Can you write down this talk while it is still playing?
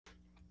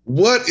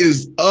What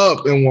is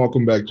up, and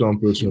welcome back to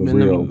Unfiltered Been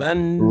Real.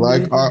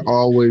 Like I abandoned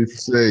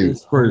always say,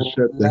 this first whole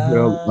shut the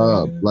hell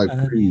up. Like,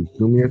 life. please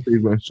do me a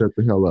favor and shut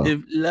the hell up. If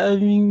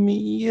loving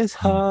me is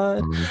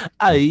hard, Um,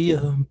 I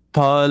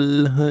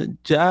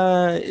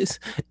apologize.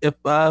 If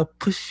I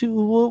push you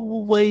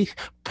away,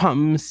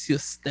 promise you'll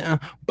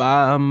stand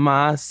by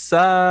my I'm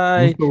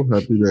side. so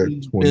happy that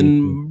He's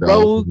been 22,000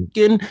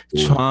 broken, people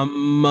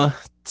listen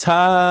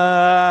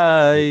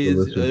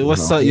traumatized. to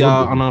What's how up,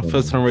 y'all? On horrible our this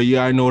first sounds. time, you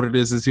already know what it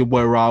is. It's your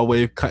boy Raw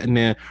Wave cutting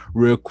in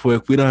real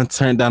quick. We done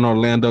turned down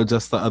Orlando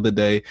just the other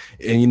day,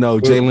 and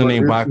Jalen But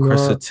ain't it's buy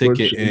Chris a not,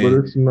 ticket,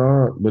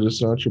 but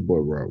it's not your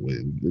boy Broadway.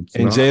 It's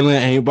and not.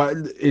 Jalen ain't buy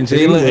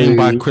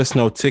Anyways, Chris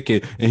no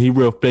ticket, and he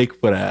real fake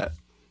for that.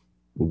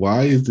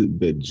 why is it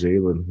that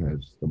Jalen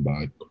has to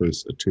buy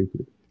Chris a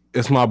ticket?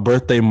 It's my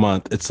birthday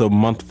month. It's a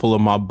month full of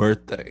my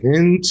birthday.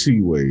 In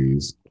two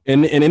ways.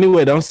 And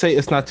anyway, don't say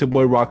it's not your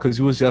boy Rod because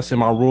you was just in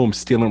my room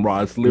stealing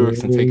Rod's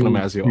lyrics and taking them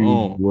In as your two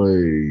own.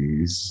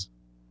 ways.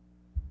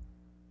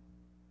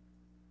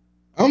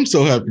 I'm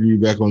so happy to be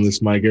back on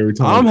this mic. Every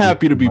time I I'm get this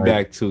happy to be mic,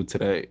 back too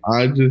today.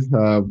 I just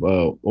have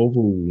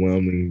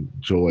overwhelming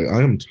joy.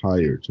 I am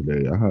tired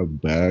today. I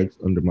have bags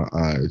under my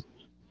eyes.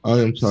 I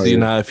am See, tired.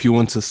 now, if you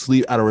went to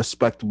sleep at a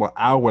respectable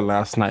hour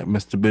last night,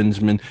 Mr.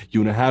 Benjamin,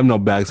 you wouldn't have no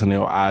bags in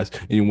your eyes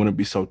and you wouldn't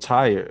be so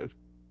tired.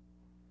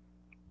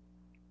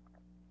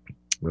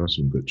 That's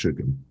some good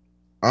chicken.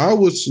 I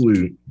was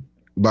asleep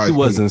by He 10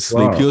 wasn't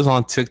asleep. He o'clock. was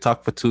on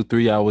TikTok for 2,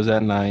 3 hours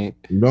at night.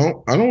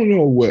 No, I don't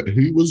know what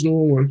he was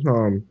doing one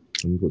time.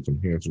 Let me put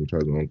some hand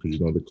sanitizer on because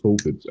the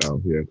COVID's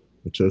out here.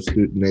 I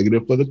tested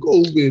negative for the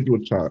COVID,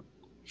 which I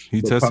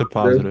He but tested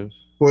positive positive.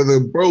 for the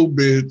bro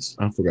bits.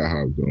 I forgot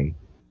how it's going.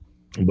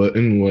 But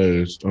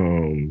anyways,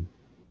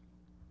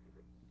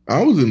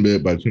 I was in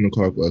bed by 10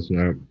 o'clock last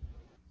night.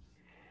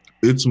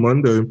 It's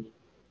Monday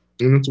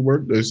and it's a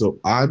work day, so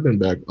I've been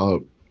back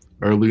up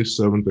early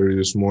 7:30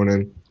 this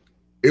morning.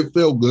 It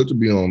felt good to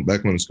be on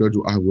back on the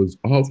schedule. I was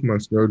off my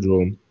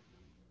schedule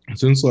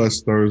since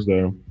last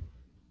Thursday.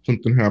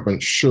 Something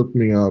happened, shook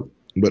me up,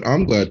 but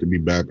I'm glad to be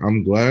back.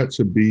 I'm glad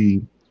to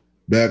be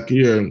back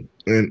here.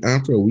 And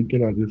after a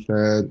weekend I just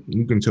had,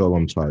 you can tell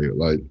I'm tired.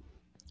 Like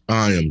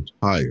I am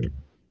tired.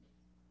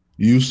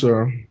 You,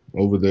 sir,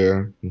 over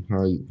there,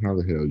 how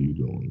the hell are you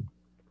doing?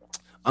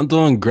 I'm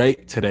doing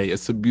great today.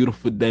 It's a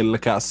beautiful day.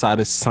 Look outside.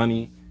 It's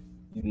sunny.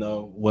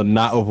 Well,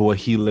 not over where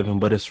he living,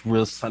 but it's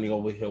real sunny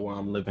over here where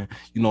I'm living.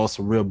 It's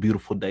a real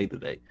beautiful day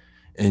today.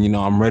 And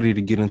I'm ready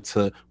to get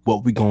into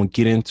what we're gonna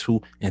get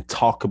into and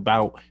talk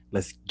about.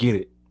 Let's get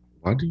it.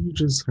 Why do you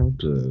just have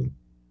to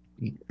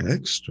be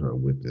extra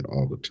with it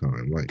all the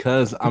time? Like,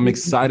 Cause I'm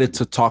excited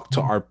to talk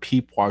to our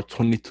people, our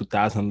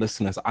 22,000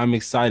 listeners. I'm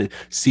excited.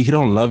 See, he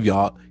don't love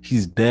y'all.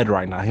 He's dead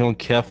right now. He don't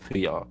care for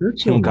y'all. shut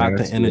He your don't got the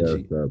nasty ass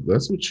energy. up.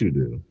 That's what you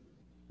do.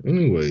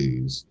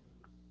 Anyways,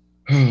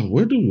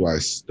 where do I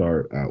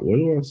start at? Where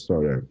do I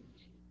start at?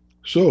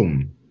 So,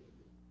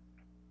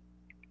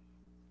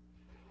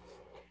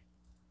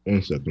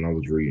 one second, I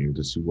was reading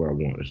to see where I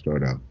want to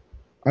start out.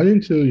 I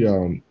didn't tell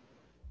y'all.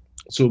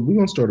 So we're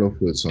gonna start off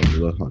with some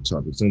little hot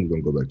topics, then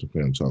we're gonna go back to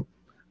fan talk.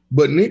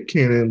 But Nick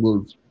Cannon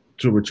was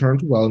to return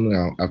to Wild 'N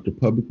Out after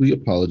publicly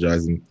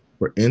apologizing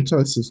for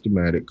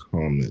anti-systematic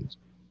comments.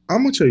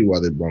 I'm gonna tell you why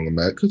they brought him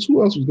back. Because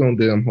who else was gonna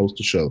damn host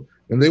the show?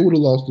 And they would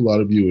have lost a lot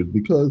of viewers.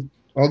 Because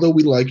although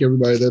we like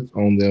everybody that's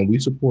on them, we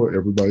support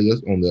everybody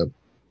that's on them.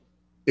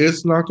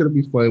 It's not gonna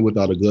be funny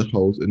without a good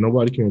host, and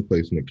nobody can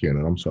replace Nick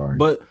Cannon. I'm sorry.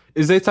 But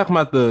is they talking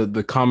about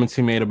the comments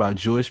he made about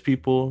Jewish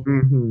people?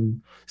 Mm-hmm.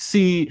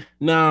 See,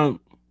 now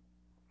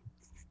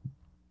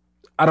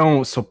I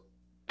don't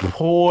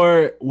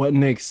support what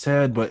Nick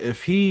said, but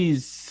if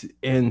he's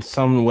in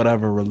some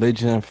whatever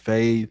religion,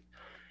 faith,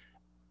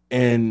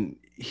 and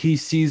he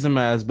sees them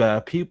as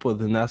bad people,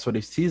 then that's what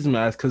he sees them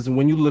as. Because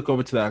when you look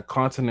over to that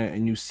continent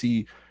and you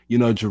see,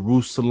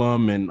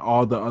 Jerusalem and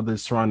all the other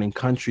surrounding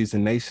countries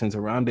and nations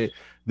around it,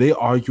 they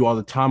argue all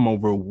the time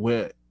over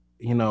what,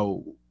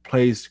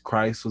 place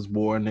Christ was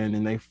born in,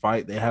 and they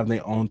fight. They have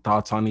their own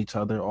thoughts on each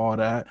other, all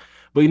that.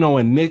 But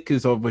when Nick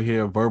is over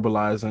here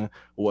verbalizing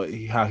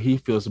how he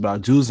feels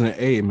about Jews, and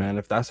hey, man,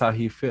 if that's how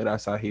he feel,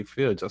 that's how he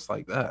feel, just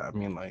like that. I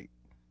mean, like,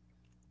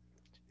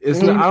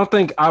 I don't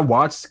think I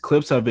watched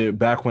clips of it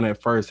back when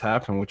it first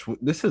happened, which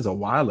this is a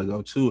while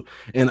ago too.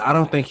 And I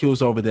don't think he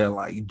was over there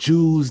like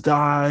Jews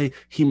die,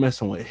 he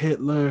messing with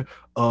Hitler.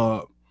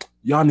 Uh,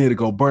 y'all need to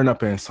go burn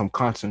up in some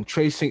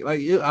concentration.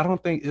 I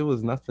don't think it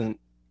was nothing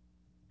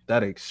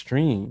that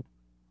extreme.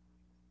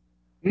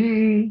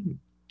 Mm,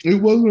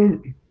 it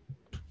wasn't.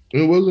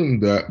 It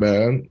wasn't that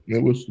bad.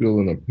 It was still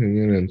an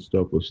opinion and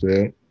stuff was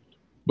said,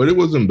 but it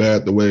wasn't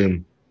bad the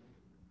way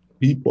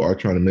people are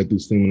trying to make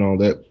this thing and all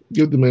that.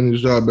 Give the man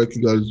his job back.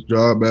 He got his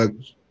job back.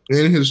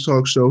 And his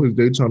talk show, his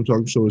daytime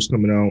talk show, is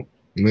coming out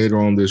later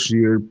on this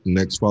year,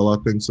 next fall, I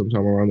think,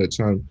 sometime around that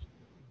time.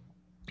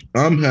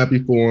 I'm happy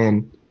for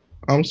him.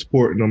 I'm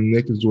supporting him.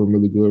 Nick is doing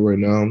really good right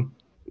now.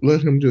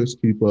 Let him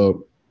just keep up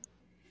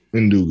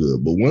and do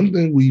good. But one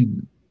thing we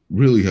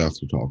really have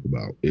to talk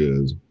about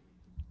is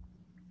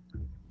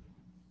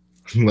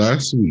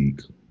last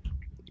week,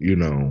 you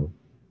know,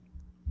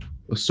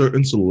 a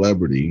certain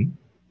celebrity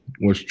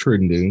was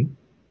trending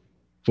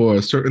for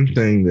a certain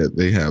thing that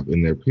they have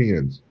in their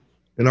pants.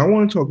 And I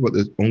want to talk about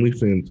this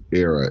OnlyFans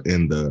era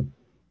and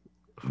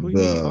Who you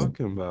the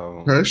talking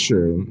about?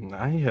 pressure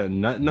I ain't heard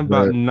nothing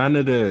about that none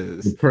of the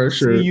this. See,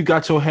 pressure you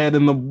got your head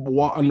in the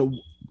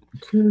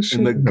Chris, in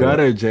shut the the hell up.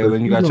 gutter, Chris, Jalen.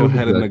 You he got your knows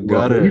head in the exactly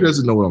what he gutter.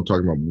 doesn't know what I'm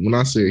talking about. But when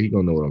I say it, he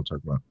gonna know what I'm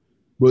talking about.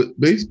 But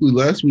basically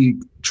last week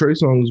Trey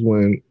Songz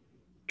went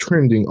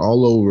trending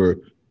all over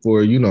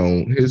for,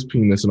 his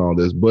penis and all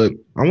this. But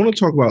I want to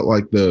talk about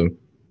like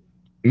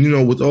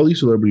with all these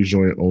celebrities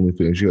joining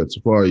OnlyFans, you had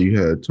Safari, you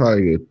had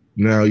Tiger,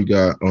 now you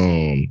got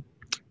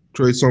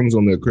Trey Songz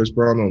on there, Chris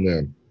Brown on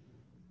there.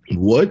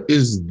 What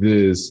is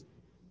this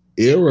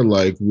era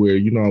like where,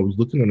 I was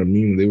looking at a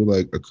meme, they were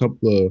like a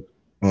couple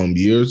of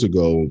years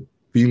ago,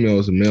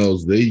 females and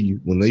males, they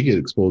when they get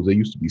exposed, they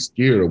used to be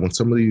scared. Or when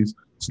some of these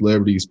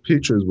celebrities'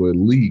 pictures were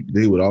leaked,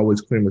 they would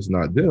always claim it's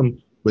not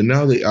them. But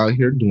now they out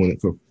here doing it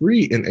for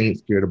free and ain't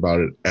scared about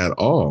it at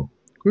all.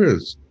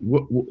 Chris,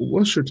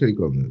 what's your take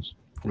on this?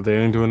 They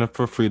ain't doing it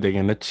for free. They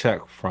getting a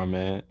check from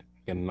it.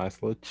 Getting a nice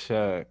little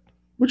check.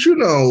 But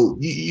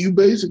you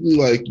basically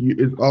like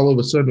it's all of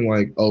a sudden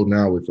like, oh,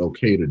 now it's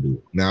okay to do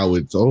it. Now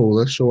it's, oh,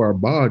 let's show our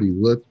body.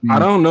 Let's I be.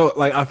 don't know.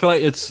 Like I feel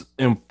like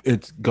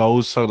it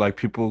goes so like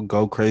people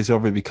go crazy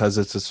over it because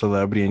it's a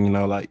celebrity, and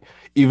like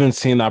even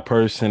seeing that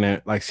person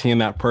and like seeing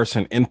that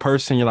person in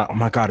person, you're like, oh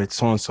my god, it's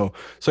so and so.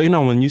 So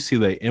when you see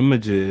the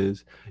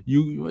images,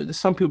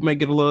 some people may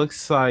get a little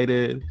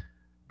excited,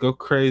 go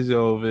crazy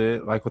over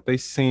it, like what they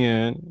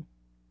seeing.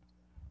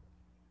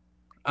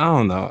 I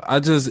don't know.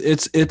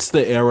 It's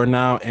the era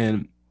now,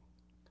 and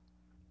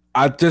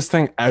I just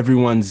think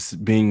everyone's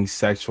being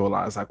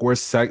sexualized.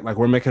 Like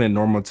we're making it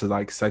normal to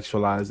like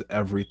sexualize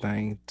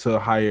everything to a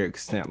higher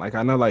extent. Like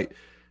I know like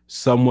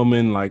some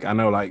women, like I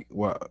know like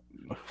what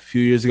a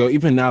few years ago,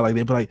 even now, like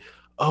they'd be like,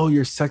 "Oh,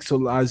 you're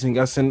sexualizing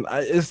us," and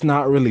it's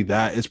not really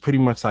that. It's pretty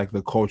much like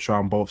the culture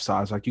on both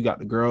sides. Like you got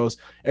the girls,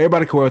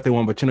 everybody can wear what they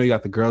want, but you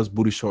got the girls'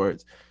 booty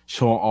shorts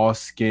showing all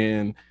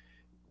skin.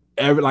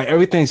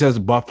 Everything's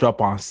just buffed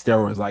up on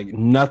steroids. Like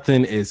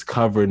nothing is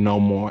covered no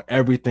more.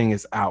 Everything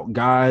is out.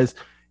 Guys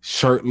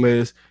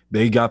shirtless.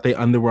 They got their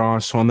underwear on,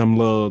 showing them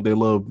their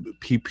little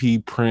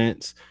PP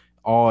prints,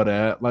 all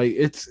that. Like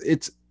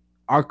it's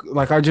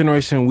our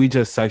generation. We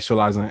just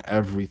sexualizing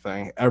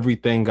everything.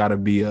 Everything got to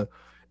be a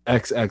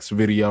XX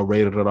video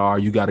rated at R.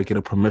 You got to get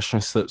a permission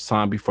slip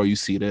signed before you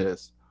see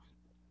this.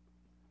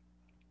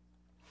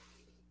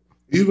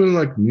 Even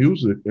like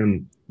music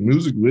and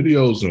music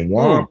videos and Mm.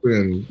 WAP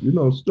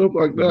and stuff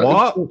like that.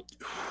 What?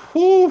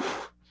 Whew.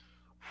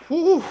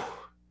 Whew.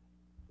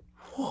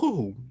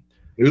 Whew.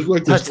 It's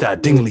like this Touch whole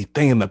that dingly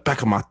thing in the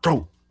back of my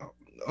throat.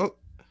 Oh,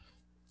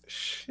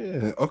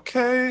 shit.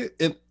 Okay.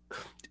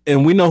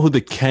 And we know who the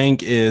king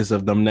is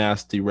of them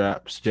nasty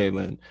raps,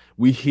 Jalen.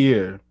 We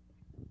here.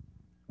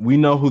 We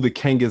know who the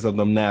king is of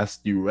them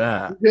nasty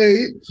raps.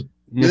 Gates.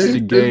 Mr. Gates is the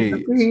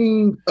Gates.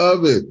 king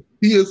of it.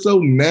 He is so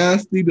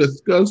nasty,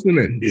 disgusting,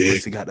 and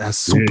Pussy got that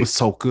super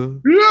soaker.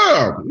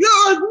 yeah.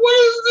 Like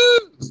what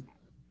is this?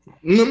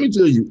 Let me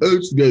tell you,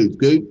 X Gates,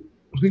 Gates,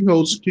 he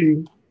holds the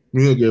key.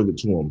 We'll give it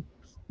to him.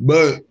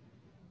 But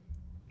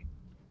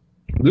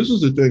this is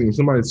the thing.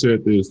 Somebody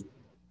said this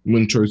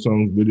when Trey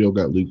Songz's video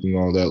got leaked and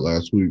all that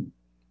last week.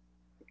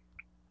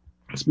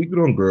 Speaking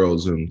on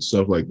girls and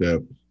stuff like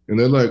that, and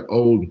they're like,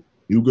 "Oh,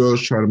 you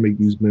girls try to make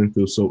these men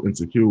feel so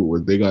insecure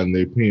with what they got in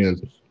their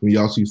pants when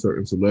y'all see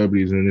certain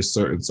celebrities and it's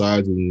certain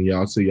sizes, and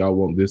y'all say y'all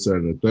want this, that,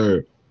 and the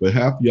third, but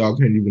half of y'all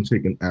can't even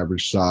take an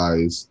average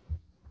size,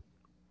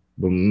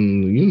 but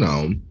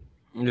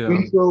Yeah.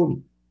 And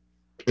so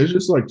it's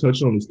just like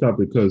touching on this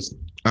topic because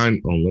let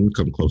me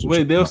come closer to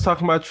Wait, they the was mic.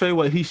 talking about Trey,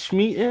 what, he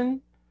schmeating?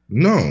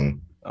 No,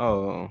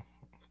 Oh.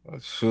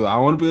 Sure. I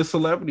want to be a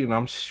celebrity and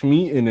I'm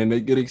schmeating and they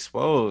get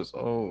exposed.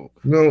 Oh.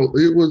 no,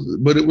 it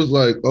was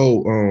like,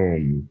 oh,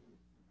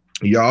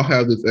 y'all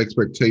have this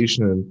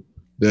expectation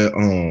that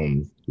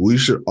we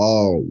should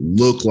all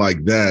look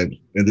like that,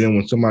 and then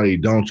when somebody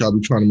don't, y'all be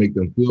trying to make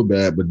them feel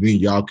bad, but then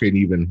y'all can't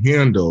even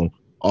handle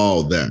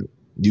all that.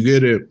 You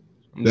get it?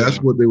 That's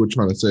Yeah. what they were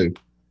trying to say.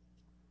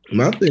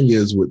 My thing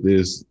is with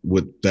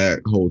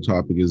that whole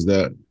topic is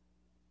that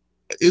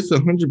it's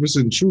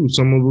 100% true.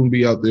 Some of them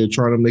be out there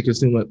trying to make it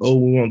seem like, oh,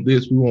 we want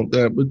this, we want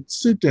that, but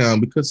sit down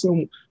because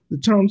the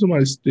time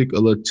somebody stick a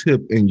little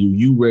tip in you,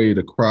 you ready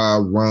to cry,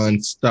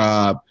 run,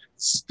 stop,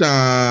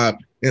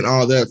 and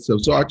all that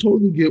stuff. So I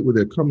totally get where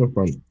they're coming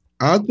from.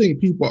 I think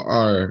people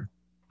are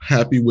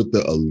happy with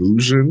the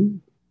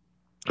illusion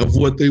of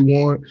what they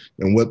want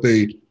and what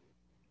they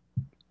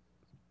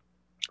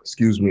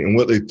and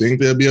what they think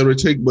they'll be able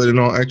to take, but in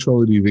all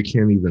actuality, they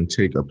can't even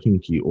take a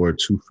pinky or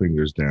two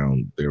fingers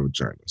down their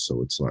vagina.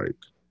 So it's like,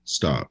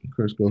 stop.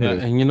 Chris, go Yeah,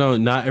 ahead.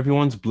 and not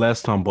everyone's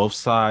blessed on both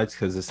sides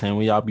because the same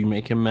way y'all be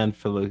making men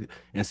feel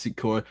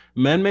insecure,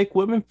 men make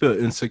women feel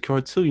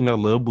insecure too.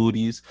 Little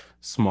booties,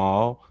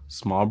 small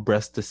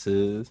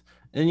breastises,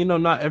 and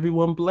not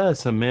everyone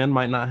blessed. A man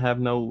might not have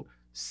no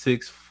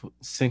 6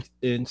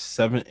 inch,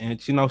 7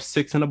 inch,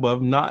 6 and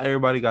above. Not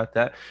everybody got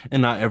that,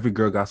 and not every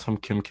girl got some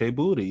Kim K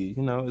booty.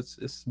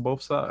 It's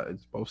both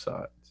sides, both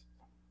sides.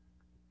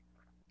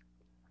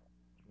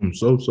 I'm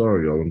so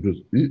sorry, y'all. I'm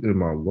just eating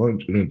my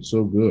lunch and it's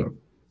so good.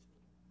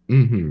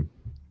 Mm-hmm.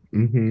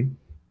 Mm-hmm.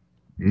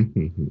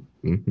 Mm-hmm.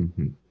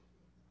 Mm-hmm.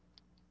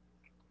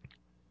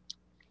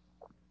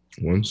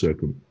 One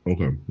second.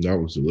 Okay, that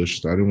was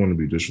delicious. I didn't want to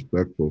be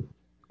disrespectful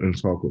and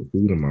talk with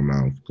food in my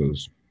mouth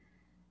because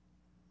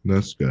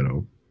that's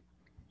ghetto.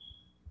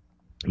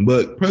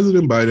 But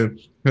President Biden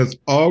has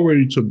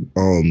already took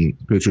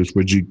pictures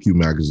for GQ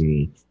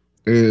magazine,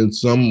 and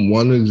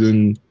one is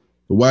in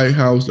the White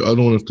House, the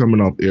other one is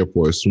coming off Air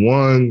Force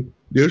One.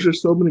 There's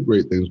just so many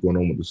great things going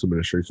on with this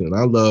administration, and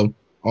I love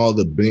all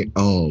the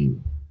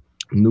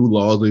new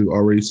laws they've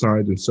already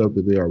signed and stuff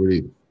that they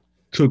already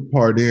took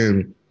part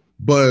in.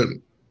 But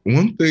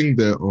one thing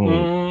that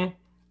Mm,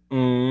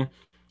 mm.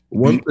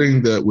 one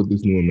thing that with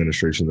this new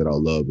administration that I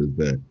love is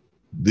that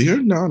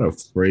they're not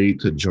afraid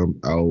to jump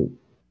out,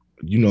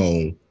 you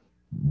know,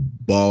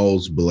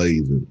 balls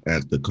blazing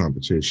at the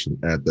competition,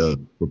 at the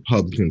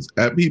Republicans,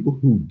 at people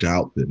who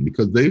doubt them,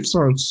 because they've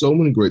signed so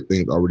many great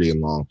things already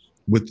in law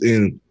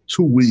within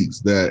 2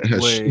 weeks that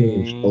has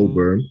changed Wait.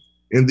 over.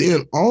 And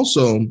then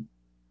also,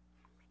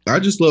 I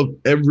just love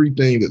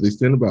everything that they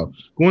stand about.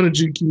 Going to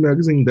GQ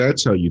magazine,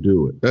 that's how you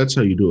do it. That's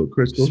how you do it.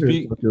 Chris, go ahead.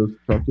 Speak Talk your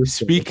stuff.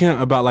 Speaking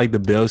about like the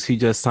bills he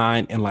just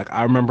signed, and like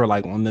I remember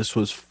like when this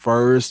was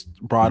first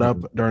brought up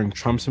Mhm. during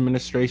Trump's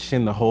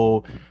administration, the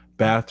whole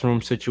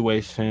bathroom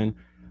situation.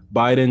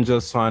 Biden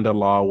just signed a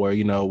law where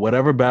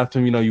whatever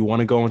bathroom you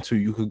want to go into,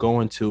 you could go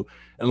into.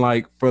 And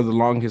like for the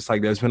longest,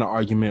 like there's been an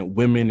argument,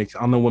 women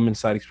on the women's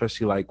side,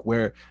 especially like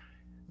where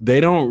they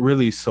don't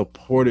really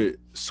support it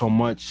so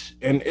much,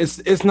 and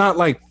it's not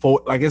like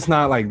it's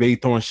not like they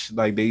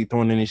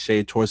throwing any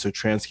shade towards the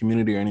trans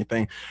community or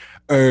anything,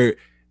 or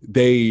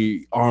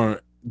they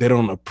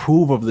don't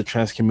approve of the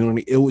trans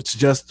community. It was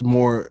just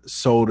more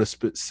so to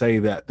say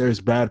that there's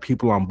bad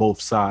people on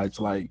both sides.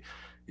 Like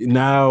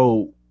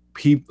now,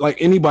 people like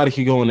anybody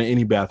can go into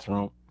any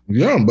bathroom,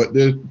 Yeah, but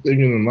there's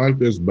thing in life.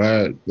 There's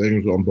bad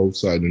things on both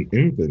sides in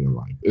anything in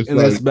life. It's and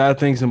like there's bad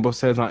things in both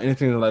sides on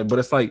anything like. But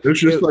it's like it's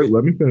just like it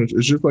let me finish.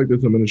 It's just like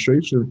this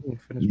administration. finish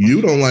my You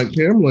shit. don't like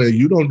Kamala.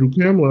 You don't do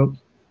Kamala,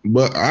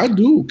 but I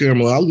do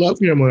Kamala. I love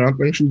Kamala. I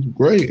think she's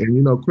great.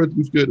 And Chris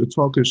is good to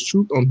talk his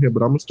truth on here.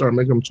 But I'm gonna start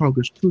making him talk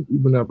his truth,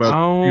 even if I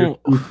I hear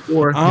don't, truth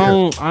for I him.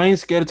 don't, I ain't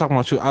scared to talk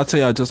about you. I'll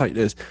tell you just like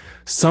this.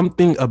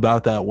 Something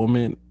about that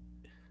woman,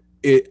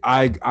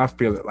 I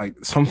feel it.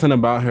 Like something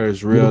about her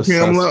is Well, real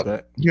Kamala,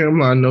 suspect.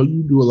 Kamala, I know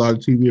you do a lot of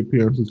TV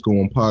appearances, go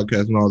on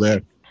podcasts and all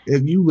that.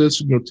 If you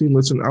listen, your team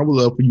listen, I would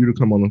love for you to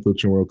come on the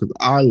Filtering World because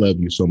I love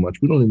you so much.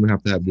 We don't even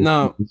have to have this. You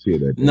Now, can say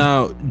that, damn.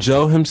 now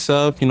Joe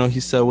himself, he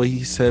said what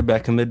he said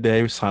back in the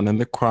day, signing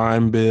the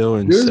crime bill,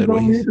 and There's said no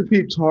what need he's. to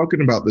keep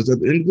talking about this.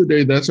 At the end of the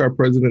day, that's our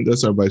president,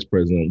 that's our vice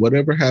president.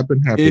 Whatever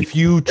happened, happened. If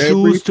you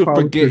Every choose to forget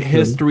politician,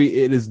 history,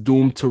 it is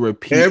doomed to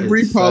repeat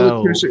every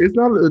politician, itself. it's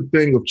not a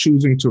thing of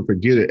choosing to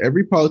forget it.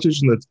 Every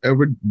politician that's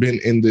ever been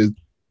in this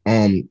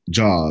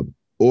job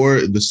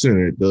or the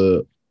Senate,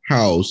 the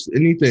House,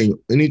 anything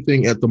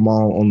at the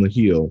mall on the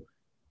Hill,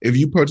 if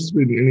you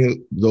participate in any of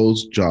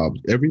those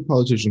jobs, every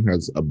politician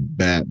has a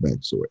bad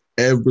backstory.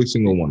 Every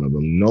single one of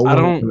them. No I one's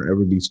don't. gonna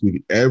ever be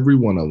squeaky. Every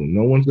one of them.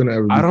 No one's gonna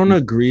ever I be don't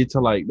squeaky. agree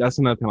to like that's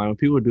another thing. Like when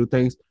people do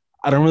things,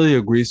 I don't really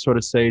agree sort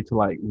of say to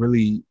like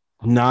really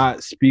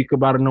not speak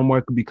about it no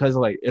more because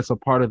like it's a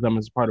part of them,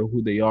 it's a part of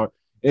who they are.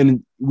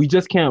 And we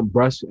just can't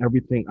brush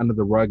everything under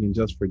the rug and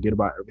just forget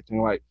about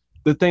everything. Like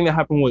the thing that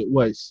happened with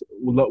what's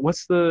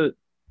the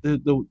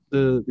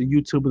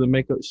YouTuber the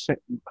makeup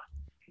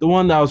the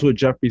one that was with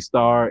Jeffree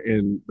Star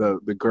and the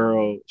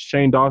girl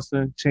Shane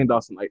Dawson,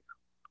 like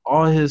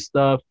all his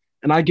stuff.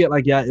 And I get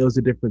like yeah, it was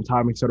a different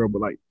time, etc.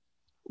 But like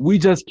we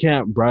just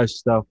can't brush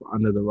stuff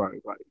under the rug.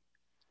 Like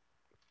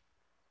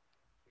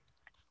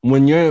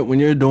when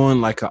you're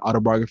doing like an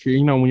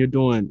autobiography, when you're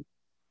doing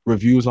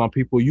reviews on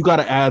people, you got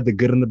to add the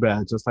good and the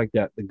bad, just like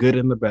that. The good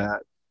and the bad.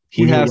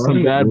 He When you're has some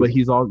writing a bad, book,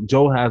 but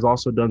Joe has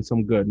also done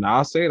some good. Now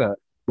I'll say that,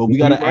 but we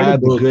when got you to write a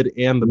add the book, good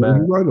and the when bad.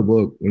 you write a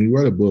book, when you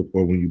write a book,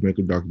 or when you make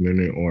a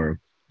documentary or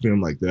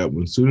film like that,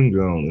 when sitting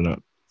down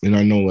and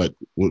I know like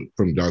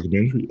from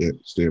documentary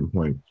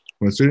standpoint,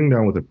 when sitting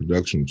down with a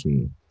production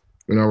team,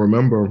 and I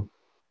remember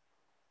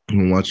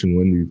when watching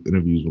Wendy's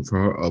interviews with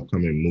her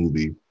upcoming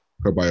movie,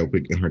 her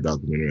biopic and her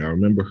documentary, I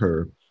remember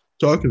her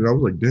talking, and I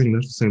was like, dang,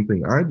 that's the same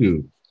thing I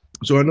do.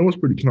 So I know it's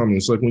pretty common.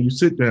 It's like when you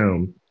sit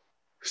down,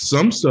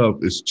 some stuff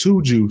is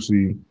too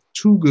juicy,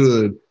 too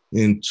good,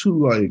 and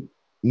too like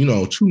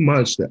too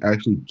much to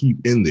actually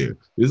keep in there.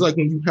 It's like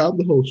when you have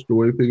the whole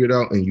story figured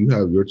out and you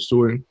have your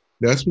story,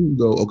 that's when you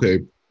go, okay,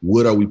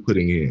 what are we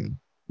putting in?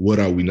 What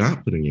are we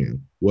not putting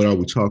in? What are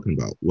we talking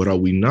about? What are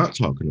we not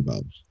talking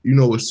about?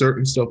 With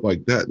certain stuff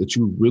like that, that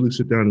you really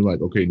sit down and like,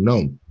 okay,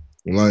 no,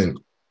 like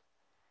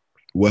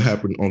what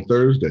happened on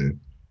Thursday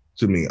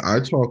to me. I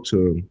talked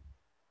to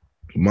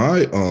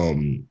my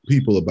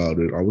people about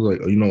it. I was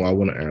like, I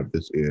want to add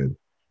this in.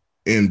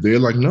 And they're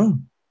like, no,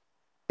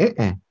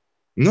 uh-uh.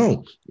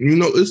 No,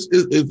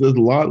 it's a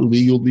lot of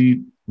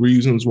legally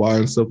reasons why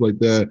and stuff like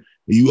that.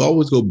 You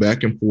always go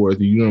back and forth.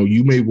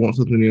 You may want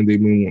something in, they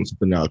may want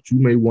something out. You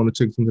may want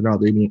to take something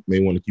out, they may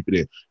want to keep it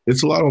in.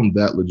 It's a lot on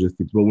that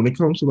logistics. But when it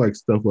comes to like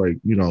stuff like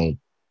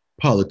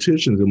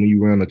politicians, and when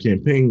you run a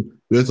campaign,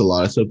 there's a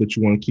lot of stuff that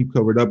you want to keep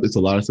covered up. It's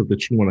a lot of stuff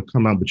that you want to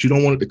come out, but you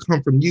don't want it to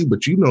come from you.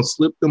 But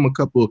slip them a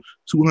couple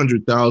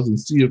 200,000,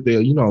 see if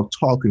they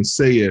talk and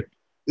say it.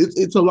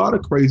 It's a lot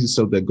of crazy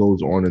stuff that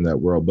goes on in that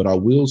world. But I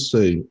will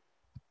say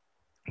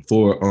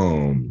for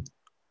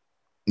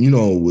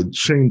with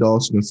Shane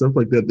Dawson and stuff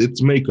like that,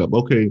 it's makeup.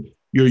 Okay,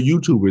 you're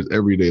YouTubers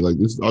every day. Like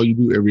this is all you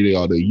do every day,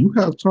 all day. You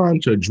have time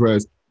to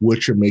address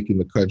what you're making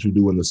the country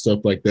do and the stuff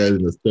like that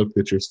and the stuff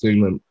that you're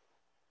saying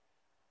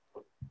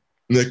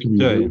that can be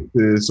Yeah,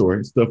 racist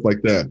or stuff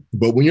like that.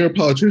 But when you're a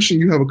politician,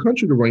 you have a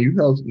country to run. You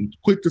have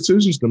quick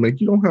decisions to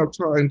make. You don't have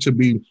time to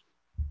be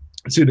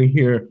sitting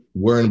here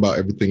worrying about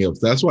everything else.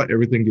 That's why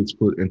everything gets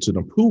put into an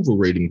approval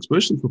rating,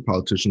 especially for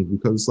politicians,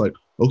 because it's like,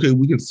 okay,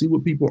 we can see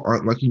what people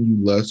aren't liking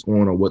you less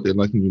on or what they're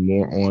liking you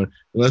more on, and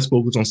let's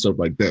focus on stuff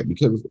like that.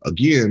 Because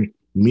again,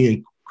 me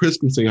and Chris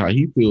can say how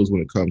he feels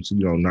when it comes to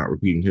not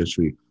repeating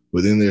history,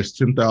 but then there's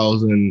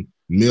 10,000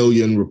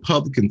 million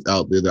Republicans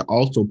out there that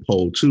also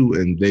poll too,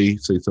 and they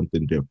say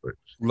something different.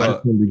 I just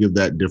look, want to give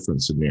that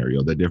different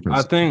scenario, that I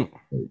difference. think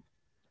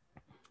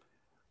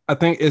I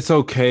think it's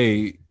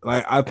okay.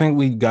 Like I think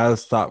we gotta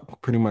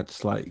stop pretty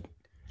much like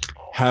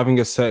having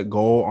a set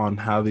goal on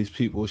how these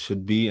people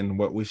should be and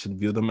what we should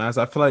view them as.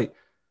 I feel like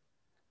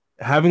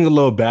having a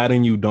little bad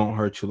in you don't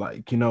hurt you.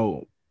 Like,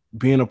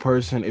 being a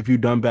person, if you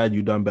done bad,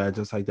 you done bad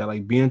just like that.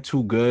 Like being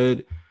too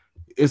good.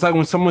 It's like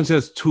when someone's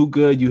just too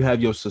good, you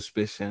have your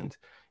suspicions.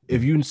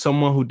 If you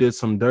someone who did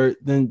some dirt,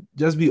 then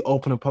just be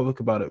open and public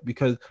about it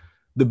because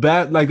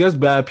there's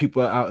bad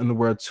people out in the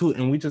world too.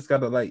 And we just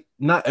gotta like,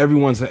 not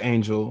everyone's an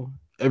angel.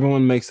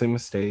 Everyone makes their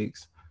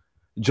mistakes.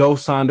 Joe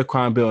signed the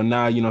crime bill.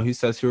 Now, he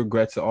says he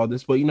regrets it, all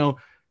this, but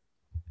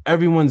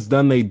everyone's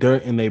done they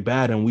dirt and they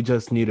bad, and we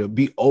just need to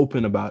be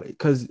open about it.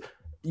 Because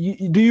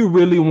do you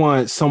really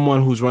want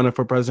someone who's running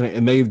for president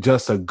and they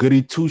just a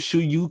goody two shoe?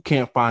 You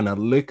can't find a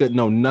liquor,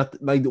 no nothing.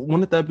 Like,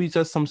 wouldn't that be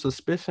just some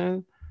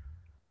suspicion?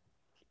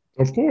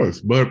 Of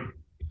course, but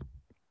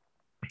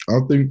I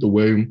think the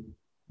way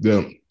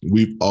that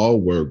we've all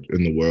worked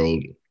in the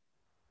world,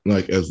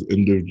 like as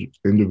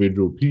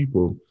individual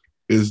people,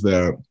 is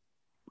that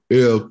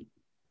if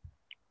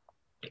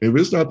if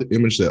it's not the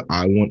image that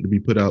I want to be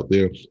put out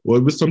there, or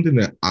if it's something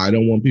that I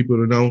don't want people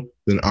to know,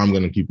 then I'm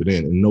gonna keep it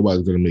in, and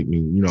nobody's gonna make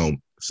me,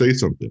 say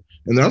something.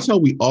 And that's how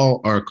we all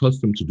are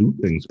accustomed to do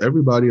things.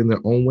 Everybody in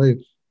their own way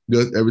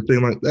does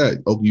everything like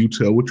that. Okay, you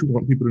tell what you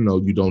want people to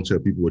know. You don't tell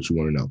people what you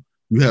want to know.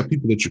 You have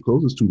people that you're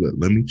closest to that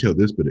let me tell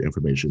this bit of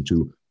information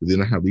to. But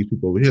then I have these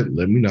people over here.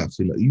 Let me not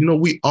say that.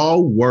 We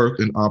all work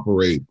and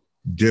operate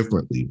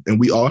differently, and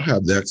we all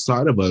have that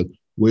side of us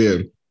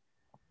where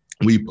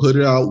we put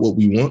it out what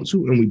we want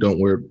to and we don't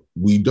where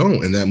we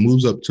don't, and that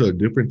moves up to a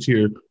different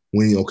tier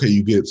when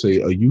you get say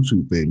a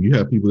YouTube thing. You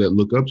have people that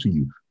look up to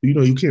you.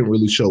 You can't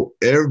really show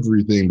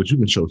everything, but you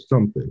can show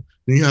something.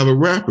 Then you have a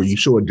rapper, you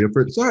show a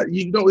different side.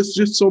 It's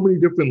just so many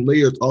different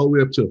layers all the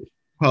way up to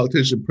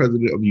politician,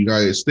 president of the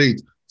United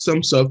States.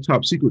 Some stuff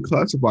top secret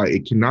classified,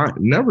 it cannot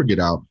never get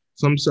out.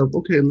 Some stuff,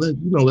 okay,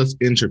 let's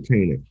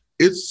entertain it.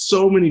 It's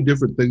so many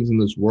different things in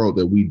this world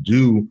that we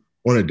do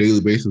on a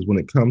daily basis when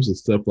it comes to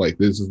stuff like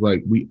this. Is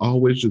like we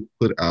always just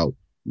put out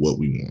what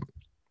we want,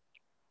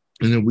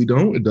 and if we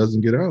don't, it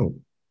doesn't get out.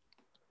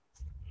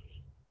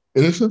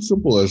 And it's as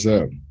simple as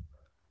that.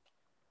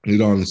 It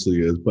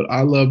honestly is. But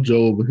I love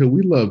Joe over here.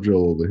 We love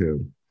Joe over here.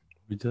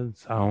 We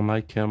just sound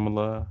like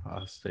Kimala.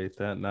 I'll state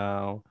that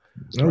now.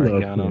 I Right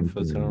love here on him.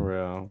 Unfiltered and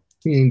Real.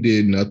 He ain't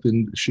did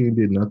nothing. She ain't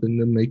did nothing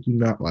to make you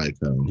not like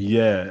her.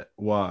 Yeah,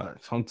 watch.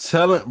 I'm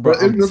telling, bro.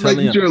 But I'm it's just like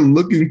telling you. you're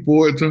looking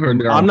forward to her I'm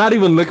now. not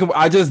even looking.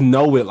 I just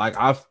know it. Like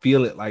I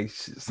feel it. Like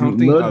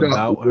something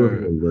about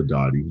her.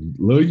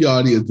 Lil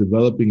Yachty is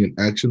developing an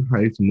action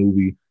heist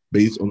movie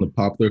based on the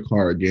popular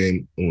card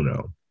game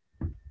Uno.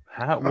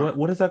 How?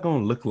 What is that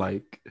going to look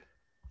like?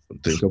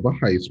 Think of a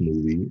heist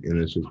movie, and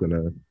it's just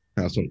gonna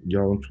have some.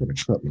 Y'all, I'm trying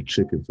to cut my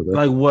chicken, so that's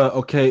Like what?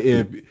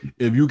 Okay,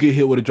 if you get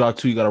hit with a drop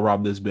two, you got to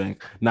rob this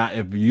bank. Now,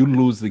 if you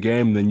lose the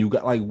game, then you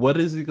got like what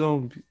is it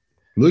going to be?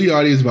 Lil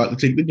Yachty is about to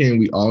take the game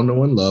we all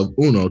know and love,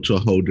 Uno, to a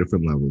whole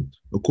different level.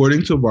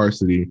 According to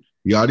Varsity,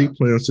 Yachty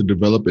plans to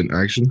develop an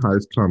action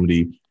heist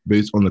comedy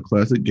based on the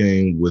classic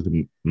game with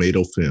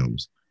Mado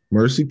Films.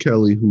 Mercy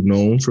Kelly, who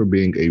known for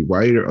being a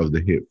writer of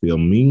the hit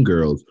film Mean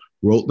Girls,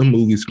 wrote the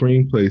movie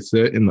screenplay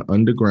set in the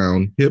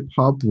underground hip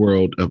hop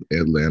world of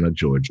Atlanta,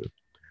 Georgia.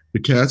 The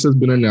cast hasn't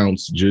been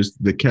announced just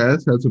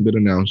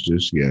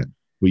yet,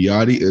 but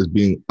Yachty is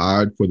being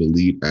eyed for the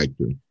lead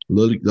actor.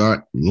 Lil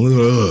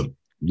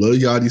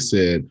Yachty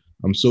said,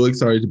 "I'm so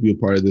excited to be a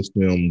part of this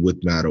film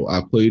with Nato.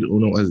 I played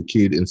Uno as a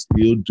kid and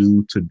still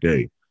do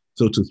today.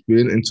 So to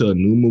spin into a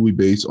new movie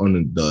based on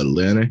the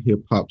Atlanta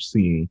hip hop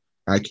scene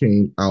I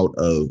came out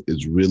of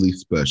is really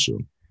special.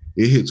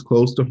 It hits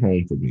close to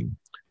home for me.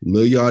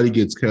 Lil Yachty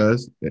gets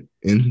cast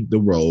in the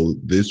role.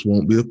 This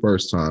won't be the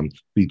first time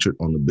featured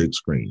on the big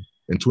screen.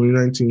 In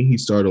 2019, he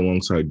starred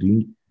alongside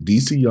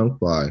DC Young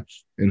Fly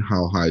in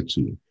How High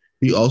 2.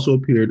 He also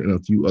appeared in a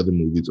few other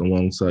movies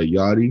alongside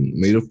Yachty.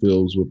 Made of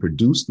Films will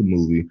produce the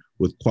movie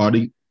with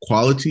Quality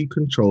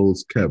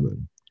Control's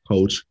Kevin,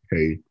 Coach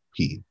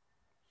KP.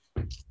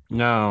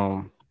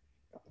 Now,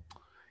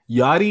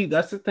 Yachty,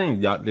 that's the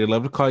thing. They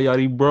love to call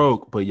Yachty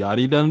broke, but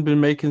Yachty done been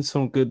making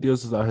some good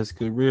deals throughout his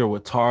career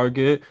with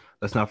Target.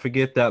 Let's not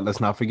forget that. Let's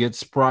not forget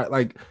Sprite.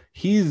 Like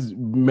he's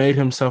made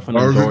himself an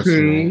Burger endorsement.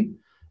 King.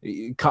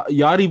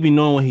 Yachty be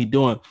knowing what he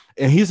doing,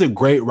 and he's a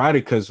great writer.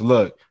 Because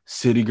look,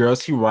 City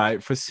Girls, he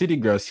write for City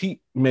Girls.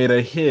 He made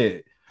a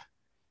hit.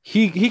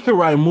 He could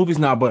write movies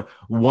now, but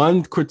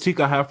one critique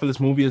I have for this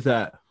movie is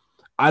that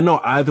I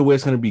know either way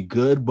it's gonna be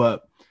good,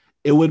 but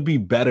it would be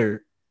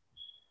better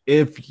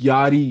if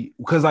Yachty,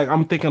 because like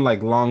I'm thinking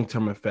like long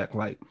term effect,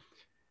 like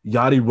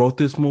Yachty wrote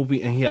this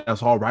movie and he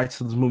has all rights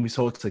to this movie,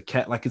 so it's a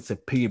cat, like it's a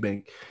piggy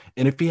bank.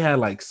 And if he had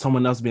like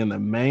someone else being the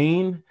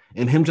main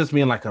and him just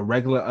being like a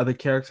regular other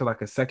character,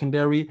 like a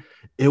secondary,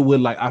 it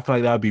would like I feel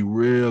like that would be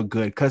real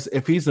good. Because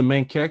if he's the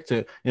main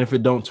character and if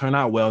it don't turn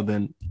out well,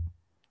 then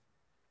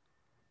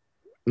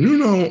You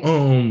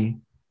know,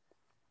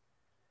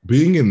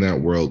 being in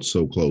that world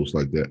so close,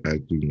 like that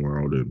acting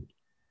world, and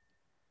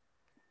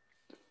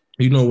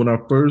when I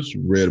first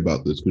read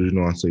about this, because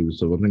I saved this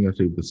stuff. I think I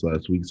saved this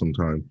last week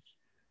sometime,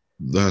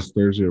 last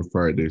Thursday or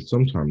Friday,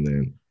 sometime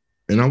then.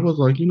 And I was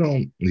like,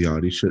 yeah,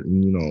 he shouldn't,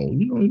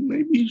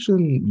 maybe he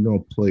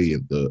shouldn't, play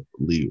at the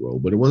lead role.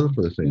 But it wasn't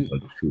for the same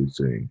like she was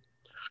saying.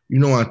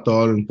 I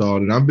thought,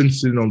 and I've been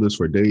sitting on this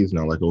for days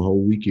now, like a whole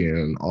weekend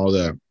and all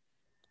that.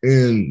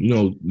 And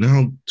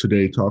now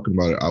today talking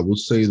about it, I will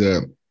say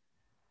that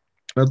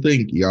I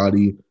think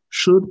Yachty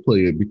should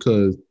play it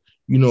because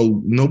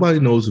nobody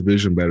knows a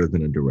vision better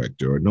than a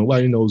director, or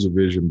nobody knows a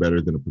vision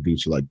better than a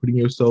producer. Like putting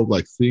yourself,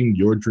 like seeing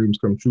your dreams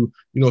come true.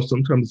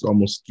 Sometimes it's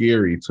almost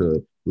scary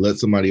to let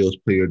somebody else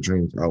play your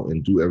dreams out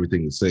and do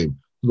everything the same.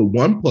 So the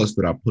one plus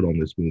that I put on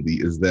this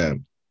movie is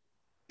that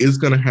it's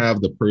gonna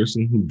have the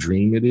person who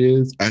dream it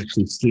is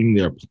actually sitting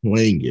there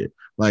playing it.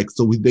 Like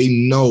so they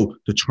know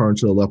to turn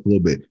to the left a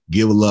little bit,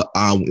 give a little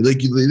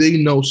like they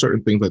know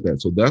certain things like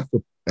that. So that's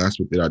the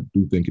aspect that I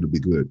do think it'll be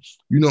good.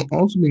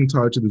 Also being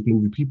tied to this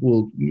movie,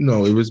 people,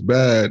 if it's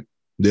bad,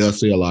 they'll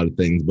say a lot of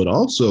things, but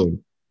also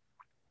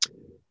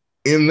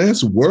in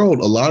this world,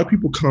 a lot of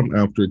people come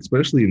after,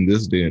 especially in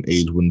this day and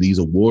age when these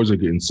awards are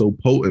getting so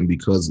potent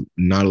because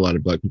not a lot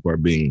of Black people are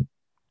being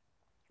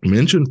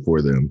mentioned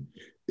for them,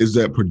 is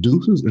that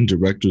producers and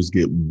directors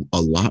get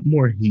a lot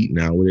more heat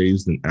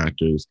nowadays than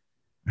actors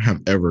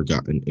have ever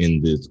gotten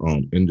in this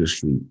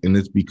industry. And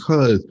it's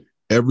because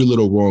every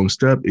little wrong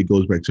step, it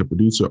goes back to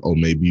producer. Oh,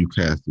 maybe you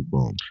cast it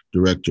wrong.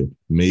 Director,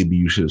 maybe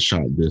you should have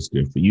shot this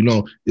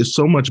different. It's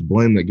so much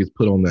blame that gets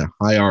put on that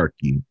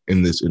hierarchy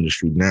in this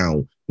industry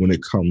now when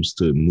it comes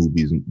to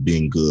movies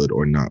being good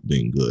or not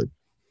being good.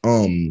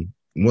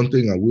 One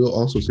thing I will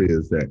also say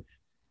is that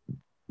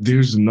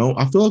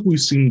I feel like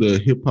we've seen the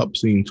hip hop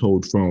scene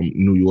told from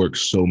New York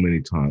so many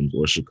times,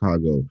 or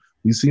Chicago.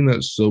 We've seen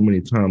that so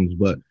many times,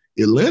 but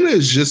Atlanta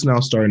is just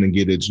now starting to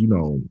get its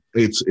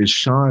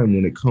shine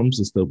when it comes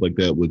to stuff like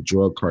that with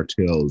drug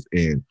cartels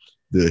and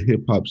the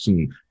hip hop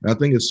scene. And I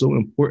think it's so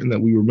important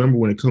that we remember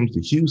when it comes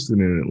to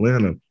Houston and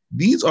Atlanta,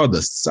 these are the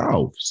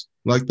Souths,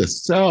 like the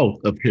South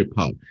of hip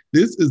hop.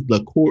 This is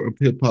the core of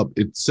hip hop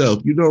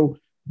itself.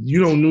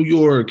 New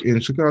York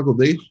and Chicago,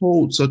 they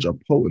hold such a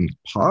potent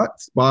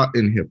spot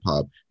in hip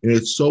hop, and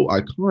it's so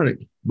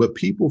iconic. But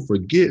people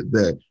forget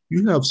that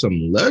you have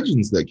some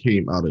legends that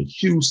came out of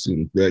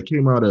Houston, that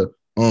came out of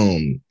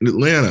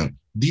Atlanta.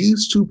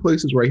 These two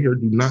places right here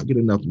do not get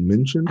enough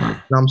mention.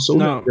 And I'm so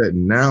happy now, that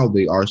now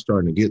they are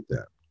starting to get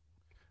that.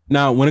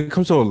 now when it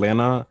comes to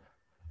Atlanta,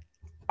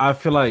 I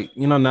feel like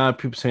now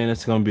people saying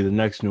it's gonna be the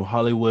next new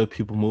Hollywood.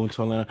 People moving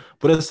to Atlanta,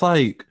 but it's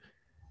like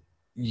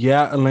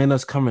yeah,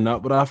 Atlanta's coming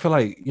up, but I feel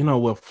like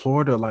with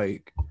Florida,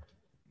 like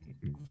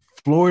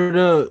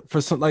Florida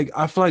for some, like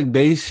I feel like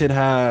they should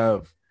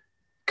have,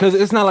 because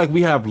it's not like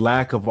we have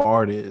lack of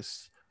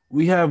artists.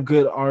 We have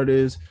good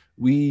artists.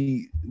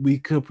 We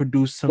could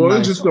produce some Well, they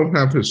nice. just don't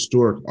have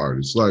historic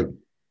artists. Like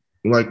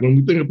when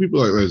we think of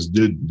people like this,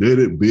 did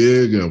it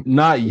big and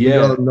Not we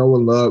got yet. to know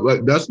and love.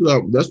 Like that's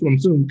what I'm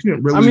saying. We can't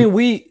I really. mean,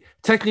 we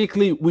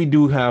technically we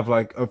do have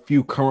like a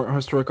few current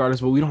historic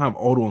artists, but we don't have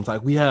old ones.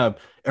 Like we have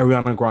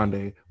Ariana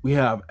Grande, we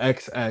have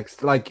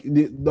XX. Like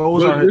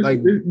those But are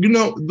like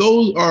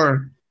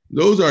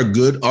those are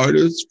good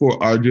artists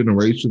for our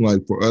generation,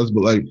 like for us.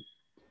 But like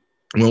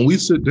when we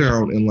sit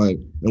down and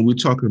we're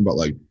talking about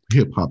like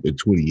hip hop in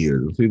 20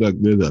 years, and see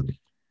like there's a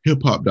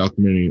hip hop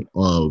documentary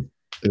of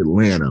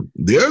Atlanta.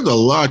 There's a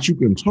lot you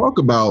can talk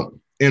about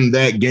in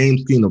that game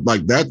scheme of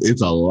like that.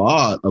 It's a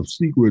lot of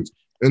secrets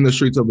in the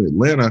streets of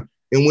Atlanta.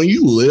 And when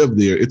you live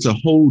there, it's a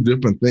whole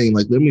different thing.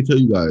 Like, let me tell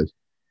you guys,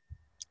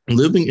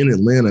 living in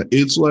Atlanta,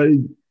 it's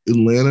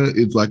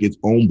like its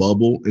own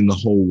bubble in the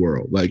whole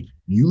world. Like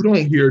you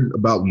don't hear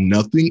about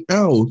nothing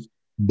else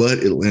but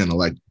Atlanta.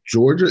 Like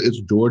Georgia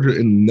is Georgia,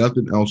 and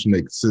nothing else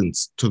makes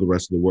sense to the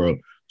rest of the world.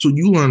 So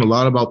you learn a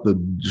lot about the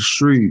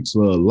streets,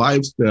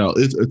 lifestyle.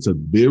 It's a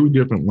very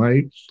different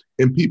life.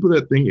 And people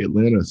that think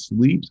Atlanta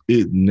sleeps,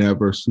 it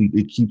never sleeps.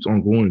 It keeps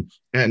on going.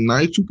 At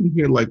night, you can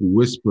hear like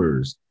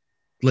whispers,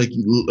 like,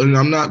 and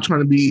I'm not trying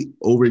to be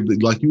over,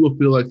 like, you will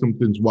feel like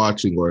something's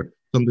watching or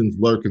something's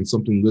lurking,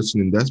 something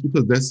listening. That's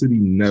because that city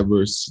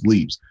never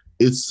sleeps.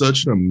 It's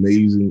such an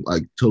amazing,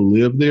 like, to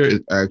live there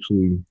is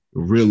actually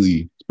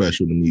really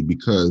special to me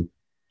because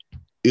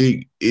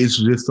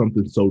it's just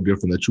something so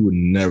different that you would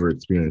never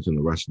experience in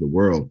the rest of the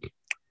world.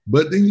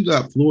 But then you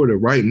got Florida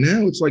right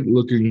now. It's like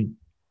looking,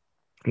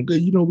 okay,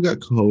 we got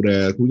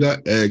Kodak, we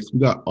got X, we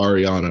got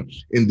Ariana,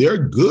 and they're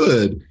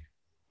good,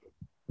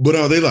 but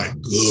are they like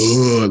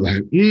good?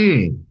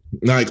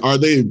 Like, are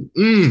they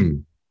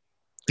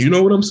You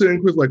know what I'm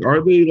saying, Chris? Like,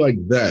 are they like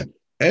that?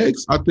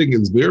 X, I think,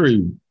 is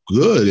very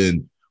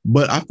good,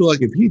 but I feel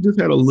like if he just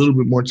had a little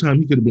bit more time,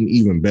 he could have been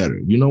even better.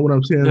 You know what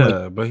I'm saying? Like,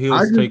 Yeah, but he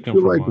I was just taken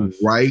feel from like us.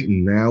 right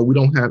now we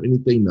don't have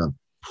anything to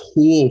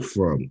pull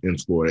from in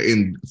Florida,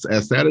 and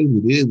as sad as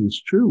it is,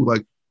 it's true.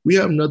 Like, we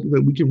have nothing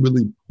that we can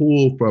really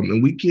pull from,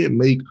 and we can't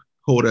make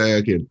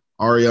Kodak and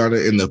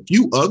Ariana and the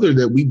few other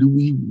that we do.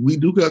 We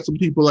do got some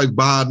people like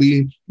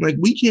Bobby. Like,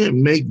 we can't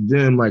make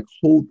them like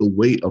hold the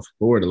weight of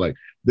Florida. Like,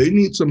 they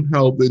need some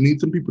help. They need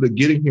some people to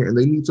get in here, and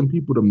they need some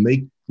people to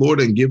make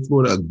Florida and give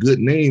Florida a good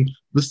name.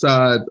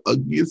 Besides,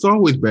 it's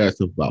always bad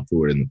stuff about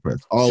Florida in the press.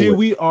 See, Always.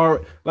 we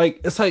are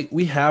like it's like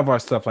we have our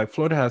stuff. Like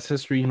Florida has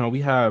history.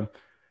 We have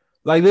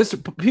like this.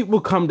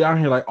 People come down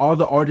here. Like all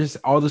the artists,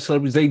 all the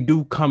celebrities, they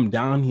do come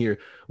down here.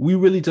 We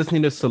really just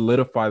need to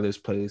solidify this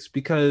place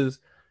because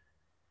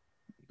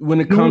when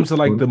it You know comes what's to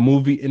like fun? the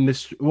movie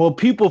industry, well,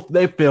 people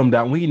they film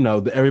down. We know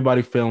that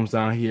everybody films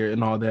down here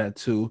and all that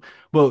too.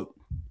 But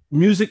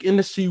music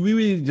industry, we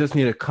really just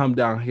need to come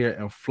down here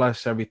and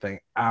flesh everything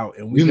out.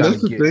 And we And got to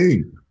that's the get.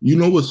 thing. You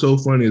know what's so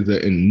funny is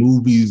that in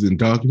movies and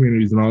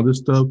documentaries and all this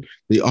stuff,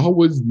 they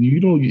always,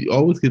 you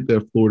always get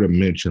that Florida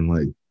mention,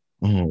 like,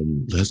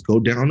 let's go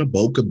down to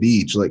Boca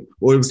Beach, like,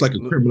 or it was like a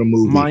criminal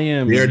movie. They're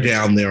Miami,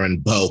 down there in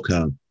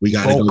Boca. We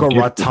got to go Boca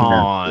get them.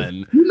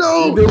 Raton.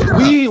 Yeah.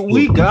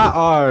 We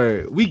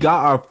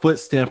got our foot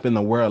stamp in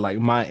the world. Like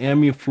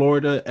Miami,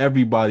 Florida,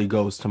 everybody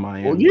goes to Well,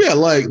 Miami. yeah,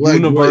 like what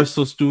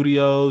Universal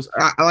Studios.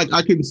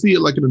 I can see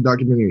it like in a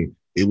documentary.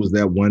 It was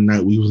that one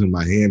night we was in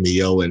Miami,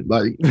 yo, and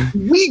like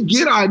we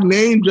get our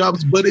name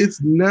drops, but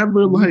it's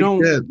never We like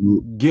don't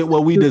that. get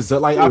what we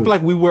deserve. Like I feel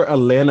like we were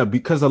Atlanta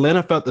because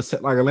Atlanta felt the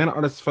same. Like Atlanta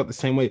artists felt the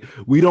same way.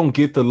 We don't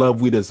get the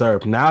love we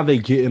deserve. Now they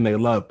get in their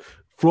love.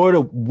 Florida,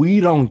 we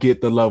don't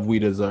get the love we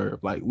deserve.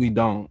 Like we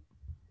don't.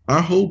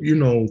 I hope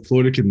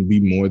Florida can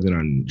be more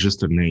than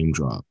just a name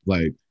drop.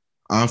 Like,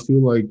 I feel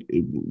like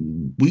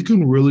we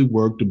can really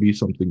work to be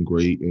something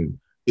great, and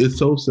it's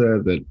so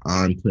sad that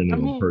I'm I planning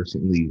on mean,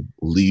 personally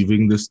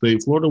leaving the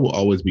state. Florida will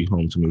always be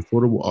home to me.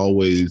 Florida will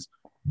always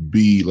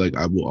be like,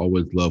 I will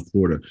always love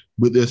Florida.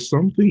 But there's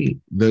something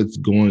that's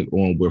going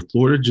on where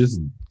Florida just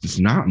is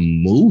not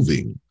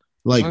moving.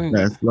 Like, I mean,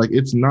 that's like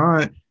it's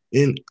not.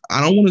 And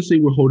I don't want to say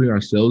we're holding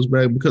ourselves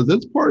back because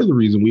that's part of the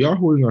reason we are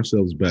holding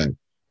ourselves back.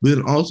 But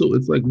then also,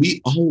 it's like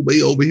we all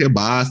way over here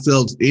by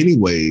ourselves,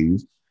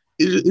 anyways.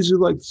 It's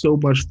just like so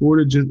much.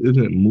 Florida just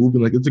isn't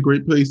moving. Like, it's a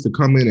great place to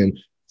come in, and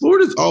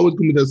Florida's always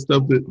gonna be that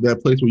stuff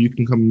that place where you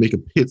can come and make a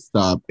pit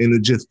stop, and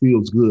it just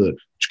feels good.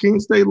 But you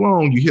can't stay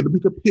long. You have to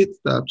make a pit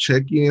stop,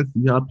 check in,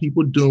 see how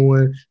people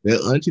doing. That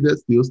auntie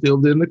that's still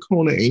there in the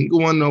corner ain't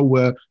going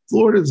nowhere.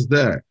 Florida's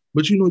that.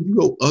 But you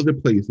go other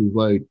places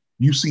like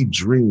you see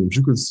dreams.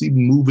 You can see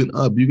moving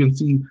up. You can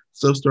see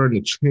stuff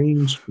starting to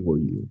change for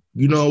you.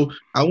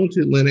 I went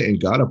to Atlanta and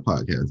got a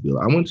podcast deal.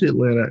 I went to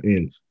Atlanta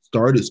and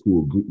started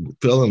school,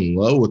 fell in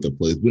love with the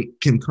place, but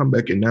can come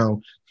back and now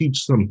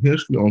teach some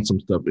history on some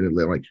stuff in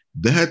Atlanta. Like,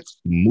 that's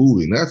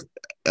moving. That's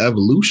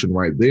evolution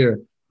right there.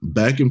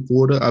 Back in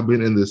Florida, I've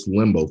been in this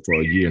limbo for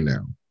a year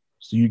now.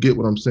 So you get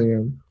what I'm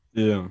saying?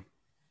 yeah.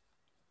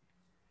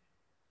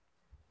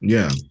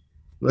 Yeah.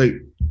 Like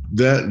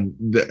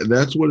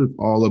that's what it's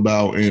all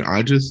about. And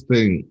I just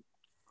think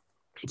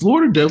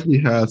Florida definitely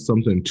has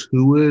something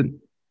to it.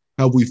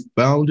 Have we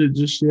found it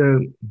just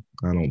yet?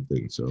 I don't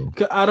think so.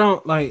 'Cause I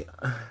don't like.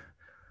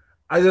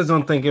 I just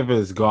don't think if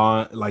it's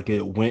gone, like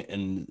it went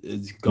and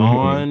it's Mm-hmm.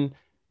 gone.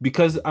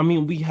 Because I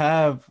mean, we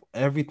have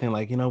everything.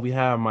 Like we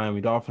have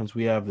Miami Dolphins,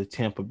 we have the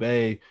Tampa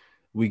Bay,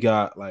 we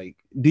got like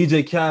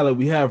DJ Khaled,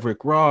 we have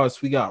Rick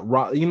Ross, we got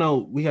Rod.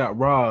 We got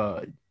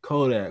Rod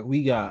Kodak,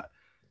 we got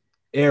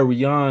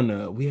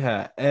Ariana, we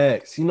had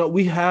X.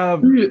 We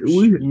have We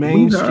have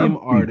mainstream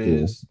people.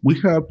 artists. We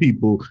have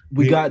people.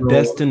 We got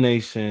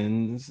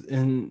destinations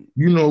and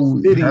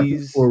Happy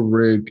cities. for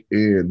Rick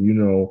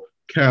and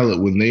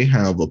Khaled when they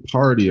have a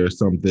party or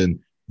something,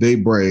 they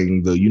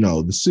bring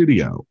the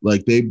city out.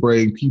 Like, they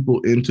bring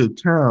people into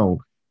town.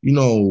 You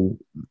know,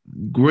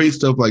 Great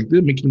stuff like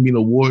this. It can be an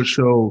award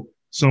show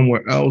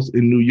somewhere else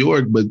in New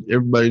York, but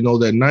everybody know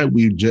that night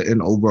we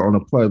jetting over on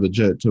a private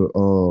jet to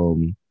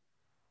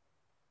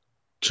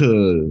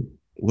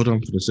what I'm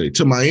going to say,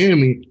 to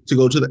Miami to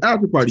go to the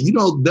after party.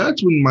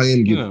 That's when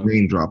Miami gets Yeah.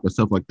 raindrop and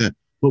stuff like that.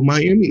 But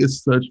Miami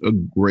is such a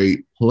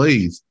great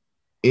place,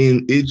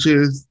 and it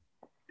just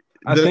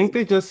I that think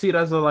they just see it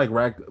as a like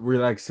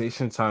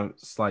relaxation time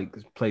like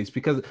place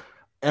because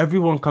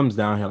everyone comes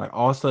down here. Like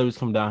all celebrities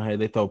come down here.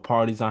 They throw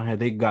parties down here.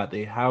 They got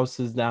their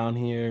houses down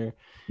here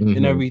and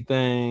mhm.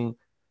 everything.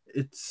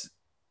 It's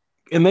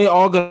and they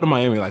all go to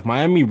Miami. Like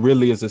Miami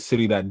really is a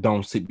city that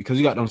don't sleep because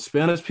you got them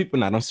Spanish people.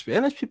 Now them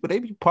Spanish people, they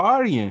be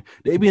partying.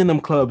 They be in them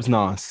clubs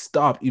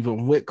non-stop,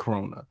 even with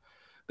Corona.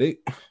 They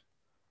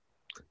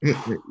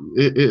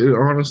It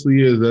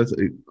honestly is.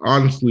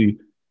 Honestly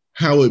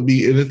how it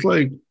be, and it's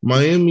like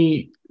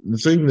Miami. The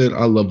thing that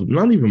I love,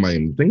 not even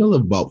Miami, the thing I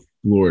love about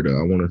Florida,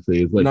 I want to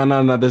say is like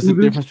no. There's a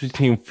this. difference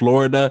between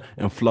Florida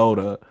and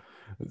Florida.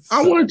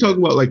 I So, want to talk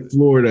about like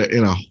Florida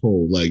in a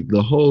whole, like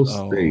the whole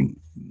state. um,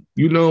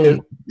 You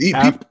know, if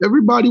after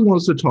everybody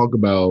wants to talk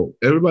about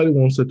everything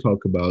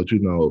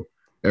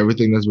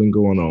that's been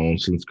going on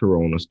since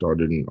Corona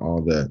started and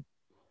all that.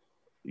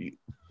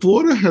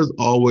 Florida has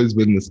always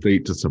been the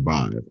state to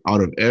survive.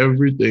 Out of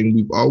everything,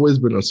 we've always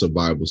been a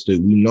survival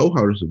state. We know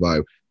how to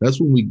survive.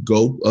 That's when we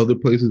go other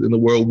places in the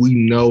world. We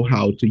know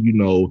how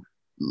to,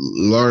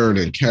 learn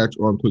and catch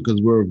on quick because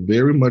we're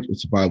very much a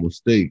survival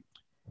state.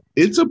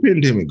 It's a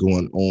pandemic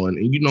going on,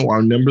 and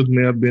our numbers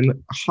may have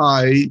been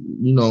high. It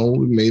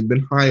may have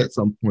been high at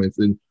some points,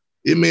 and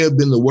it may have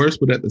been the worst.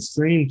 But at the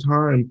same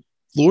time,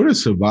 Florida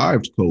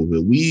survived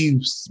COVID.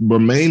 We've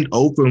remained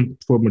open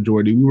for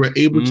majority. We were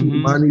able to keep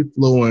mm-hmm. money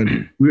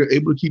flowing. We were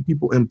able to keep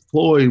people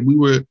employed. We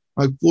were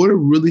like Florida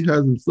really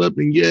hasn't slept.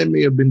 And yeah, it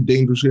may have been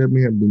dangerous. Yeah, it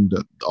may have been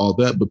all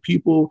that, but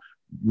people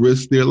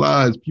risked their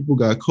lives. People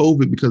got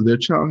COVID because their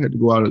child had to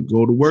go out and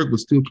go to work, but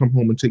still come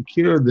home and take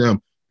care of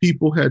them.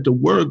 People had to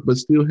work, but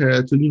still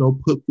had to,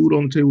 put food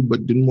on the table,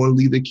 but didn't want to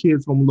leave their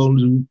kids home alone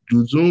to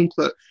do Zoom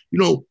class.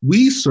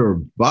 We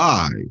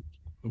survived.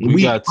 We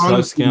We got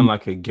tough skin honestly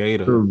like a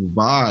gator.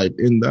 survived.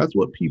 And that's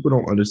what people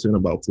don't understand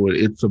about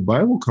Florida. It's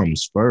survival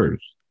comes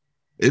first.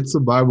 It's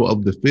survival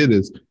of the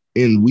fittest.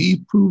 And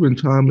we've proven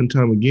time and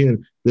time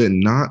again that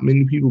not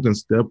many people can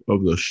step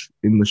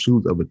in the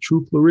shoes of a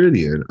true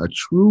Floridian,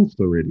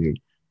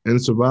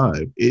 and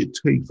survive. It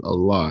takes a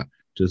lot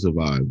to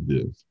survive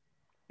this.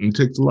 It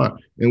takes a lot.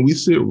 And we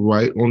sit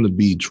right on the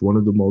beach, one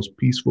of the most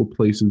peaceful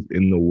places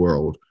in the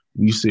world.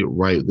 We sit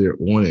right there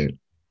on it.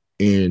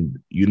 And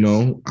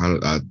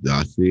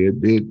I said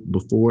it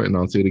before, and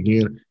I'll say it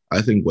again.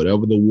 I think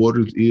whatever the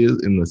waters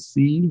is in the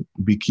sea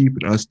be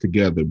keeping us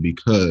together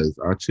because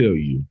I tell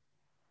you,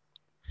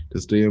 to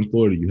stay in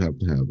Florida, you have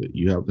to have it.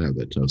 You have to have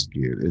that tough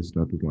skin. It's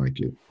nothing like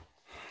it.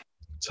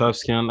 Tough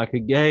skin like a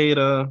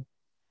gator.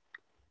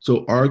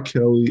 So R.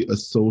 Kelly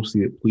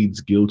associate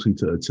pleads guilty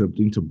to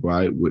attempting to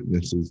bribe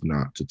witnesses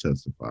not to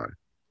testify.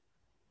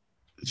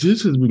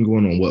 This has been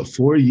going on what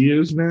 4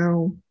 years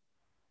now?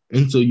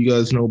 And so you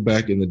guys know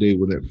back in the day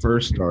when it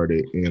first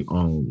started, and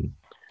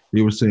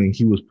they were saying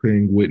he was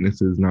paying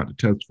witnesses not to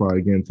testify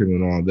against him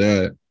and all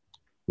that.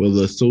 Well,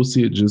 the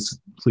associate just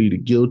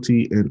pleaded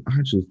guilty, and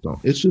I just don't.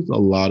 It's just a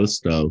lot of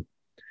stuff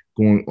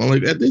going on.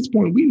 Like at this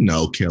point, we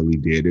know Kelly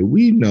did it.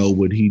 We know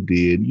what he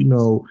did.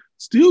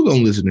 Still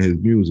gonna listen to his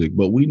music,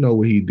 but we know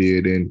what he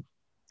did, and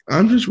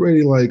I'm just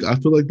ready. Like I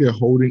feel like they're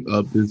holding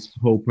up this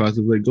whole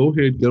process. Like go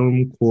ahead, get him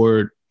in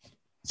court,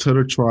 set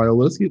a trial.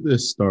 Let's get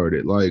this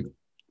started. Like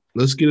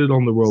let's get it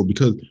on the road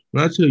because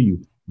when I tell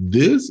you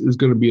this is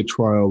going to be a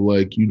trial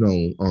like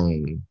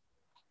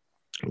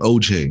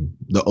OJ,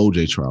 the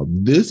OJ trial.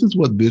 This is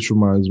what this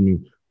reminds me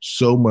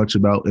so much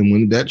about. And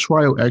when that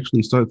trial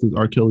actually starts, this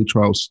R. Kelly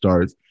trial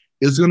starts,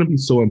 it's going to be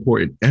so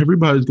important.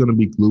 Everybody's going to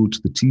be glued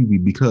to the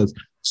TV because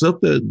stuff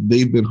that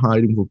they've been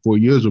hiding for 4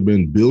 years or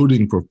been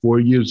building for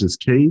 4 years, this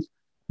case,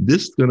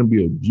 this is going to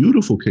be a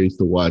beautiful case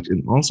to watch.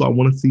 And also, I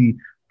want to see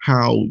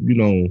how,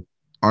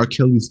 R.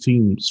 Kelly's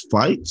team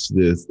fights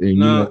this. And,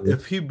 Nah,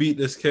 if he beat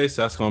this case,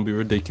 that's gonna be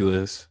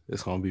ridiculous.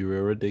 It's gonna be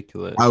real I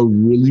ridiculous.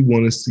 really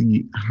want to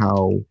see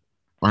how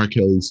R.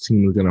 Kelly's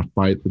team is going to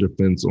fight the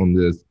defense on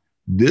this.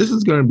 This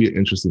is going to be an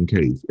interesting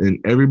case, and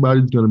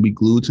everybody's going to be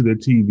glued to their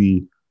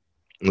TV.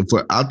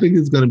 I think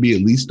it's going to be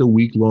at least a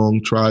week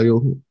long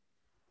trial.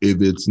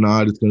 If it's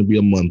not, it's going to be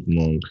a month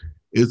long.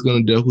 It's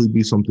going to definitely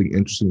be something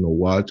interesting to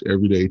watch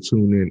every day.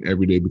 Tune in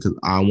every day because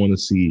I want to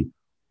see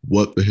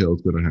what the hell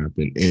is going to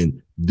happen.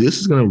 And this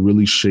is going to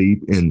really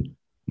shape and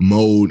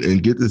mold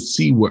and get to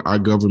see where our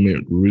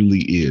government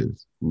really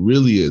is,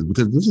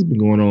 because this has been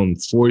going on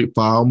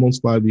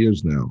almost 5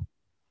 years now.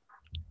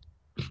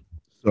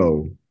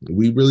 So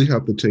we really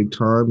have to take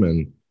time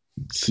and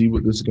see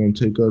what this is going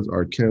to take us.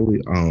 R.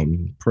 Kelly,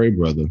 pray,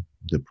 brother,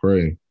 to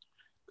pray.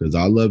 Because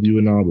I love you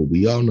and all, but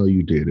we all know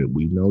you did it.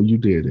 We know you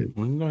did it.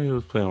 You know he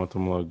was playing with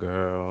them little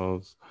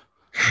girls.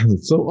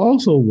 So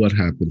also what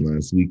happened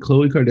last week,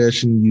 Khloe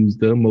Kardashian used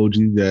the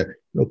emoji that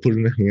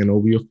putting a hand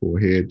over your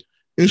forehead,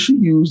 and she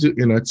used it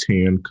in a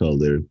tan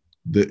color.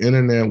 The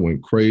internet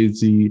went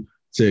crazy,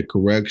 said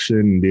correction,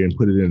 and then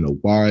put it in a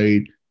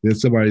white. Then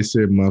somebody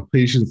said, my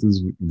patience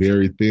is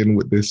very thin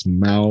with this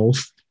mouth.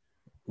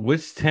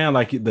 Which tan?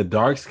 Like the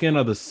dark skin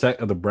or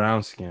the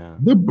brown skin?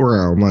 The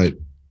brown, like,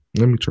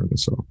 let me turn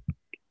this off.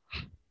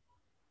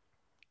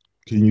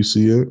 Can you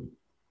see it?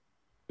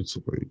 It's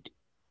like,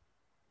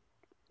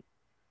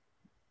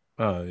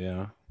 Oh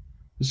yeah.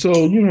 so,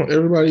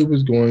 everybody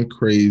was going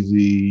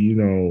crazy.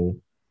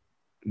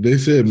 They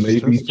said It's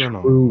maybe just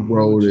an True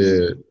wrote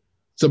it. emoji.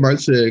 Somebody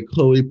said,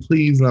 Chloe,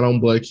 please not on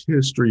Black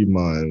History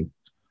Month.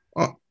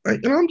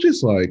 And I'm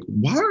just like,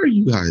 why are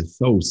you guys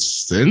so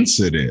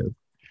sensitive?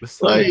 It's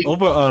like Like,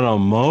 over an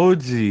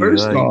emoji.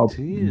 first Like, off,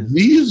 jeez.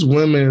 these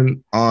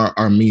women are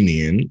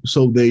Armenian,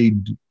 so they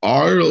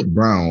are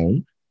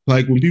brown.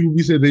 Like when people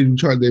be saying they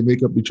try their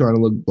makeup, be trying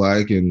to look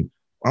black, and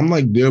I'm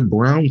like, they're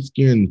brown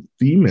skinned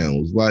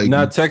females. Like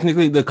Now,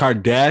 technically, the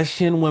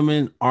Kardashian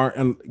women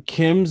aren't.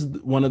 Kim's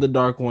one of the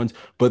dark ones,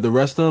 but the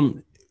rest of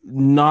them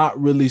not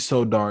really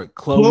so dark.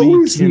 Chloe, Chloe's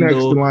next in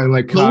Kendall, line.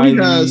 Like Kylie.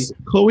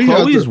 Chloe has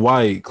a Chloe's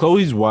white.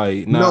 Chloe's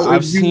white. Now, no. If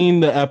I've you seen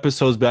the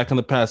episodes back in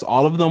the past.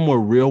 All of them were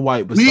real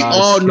white we besides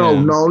all know,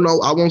 Kim. no,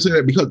 no, I won't say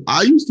that because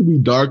I used to be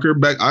darker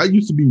back. I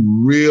used to be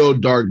real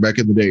dark back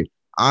in the day.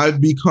 I've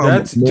become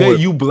That's Jay, more.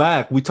 you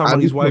black. We talking I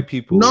about these become white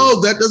people. no.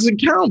 That doesn't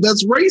count.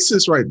 That's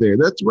racist right there.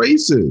 That's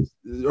racist.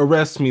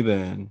 Arrest me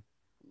then.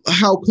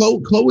 How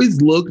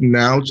Chloe's look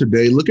now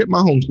today. Look at my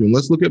home screen.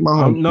 Let's look at my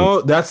home screen.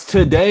 No, that's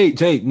today,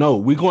 Jay. No,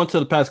 we going to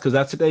the past because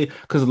that's today.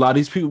 Because a lot of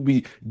these people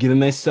be getting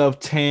themselves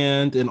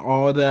tanned and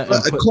all that,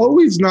 and put.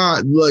 Chloe's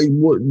not like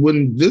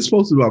when this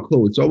supposed to be about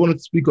Chloe. So I want to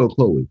speak on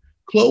Chloe.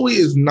 Chloe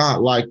is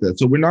not like that.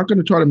 So we're not going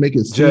to try to make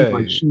it seem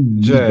like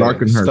we Jay,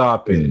 darken her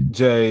stop it. skin.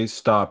 Jay,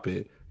 stop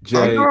it. I'm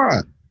Jay,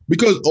 not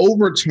because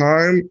over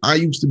time I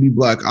used to be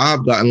black.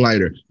 I've gotten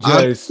lighter.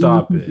 I've Jay, seen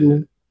stop people.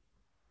 it.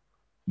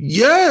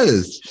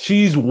 Yes.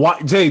 She's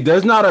white. Jay,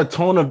 there's not a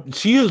tone of.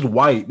 She is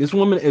white. This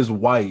woman is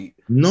white.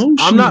 No, I'm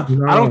she's not.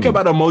 I don't not. care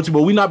about the emoji,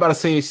 but we're not about to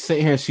say sit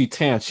here and she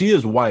tan. She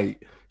is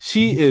white.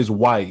 She is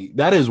white.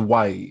 That is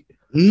white.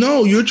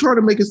 No, you're trying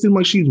to make it seem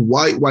like she's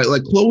white, white.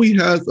 Like Chloe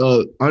has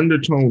a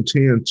undertone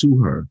tan to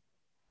her.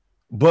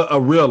 But a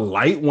real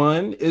light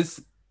one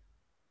is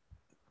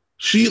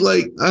She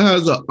like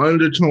has an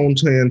undertone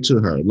tan to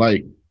her.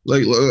 Like,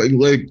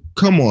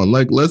 come on,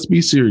 like let's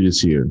be serious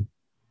here.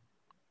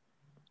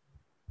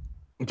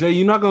 Jay,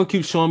 you're not gonna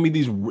keep showing me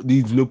these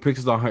new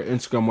pictures on her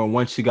Instagram when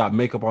once she got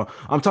makeup on.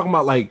 I'm talking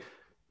about like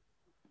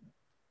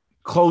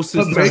But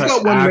closest to her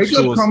makeup, when makeup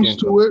actual comes skin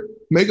to color. it,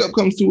 makeup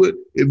comes to it.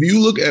 If you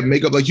look at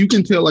makeup, like you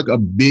can tell like a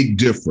big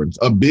difference.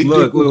 A big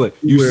Look, look,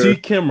 difference look. You where see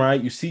Kim,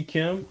 right? You see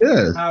Kim?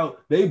 yes. How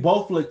they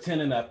both look 10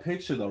 in that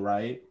picture though,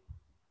 right?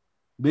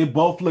 They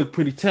both look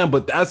pretty 10,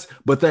 but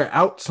they're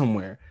out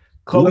somewhere.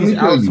 Let Chloe's me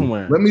tell out you.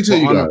 somewhere. Let me tell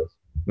But you on guys.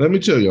 a Let me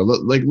tell you.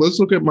 Like, let's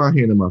look at my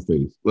hand in my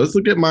face. Let's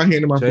look at my hand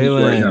in my face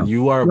right Jalen, now.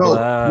 you are No,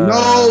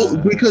 no,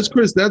 because black.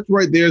 Chris, that's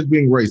right there is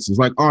being racist.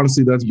 Like,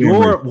 honestly, that's being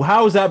racist. You're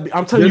how is that?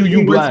 I'm telling you, That's you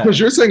being racist because black.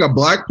 you're saying a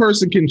black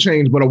person can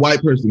change, but a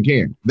white person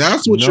can't.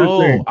 That's what you're No,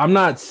 saying. I'm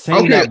not saying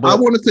Okay, that, I but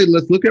want to say,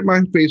 let's look at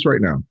my face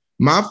right now.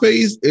 My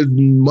face is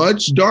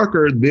much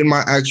darker than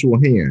my actual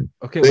hand.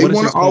 okay, They what is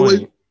want your to always,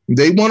 point?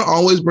 they want to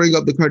always bring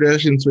up the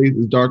Kardashians' face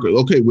is darker.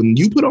 Okay, when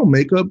you put on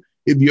makeup,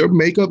 if your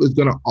makeup is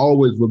gonna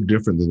always look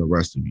different than the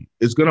rest of you,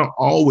 it's gonna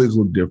always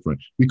look different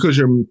because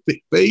your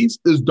face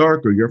is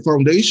darker. Your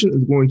foundation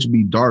is going to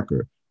be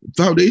darker.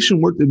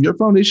 Foundation work. If your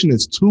foundation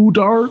is too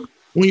dark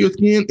on your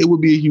skin, it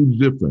would be a huge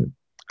difference.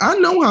 I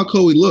know how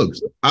Chloe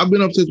looks. I've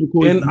been obsessed with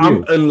Chloe And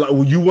for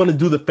years. you want to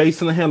do the face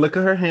and the hand. Look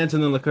at her hands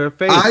and then look at her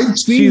face. I've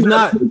seen She's that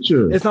not.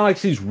 picture. It's not like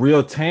she's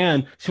real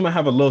tan. She might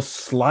have a little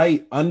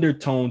slight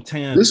undertone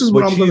tan, This is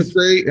what but I'm going to she's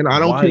say, and I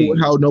don't care white.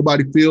 how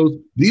nobody feels.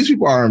 These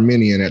people are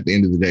Armenian at the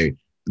end of the day.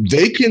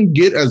 They can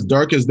get as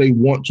dark as they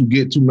want to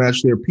get to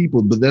match their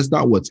people, but that's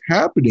not what's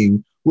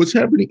happening. What's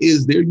happening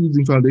is they're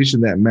using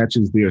foundation that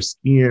matches their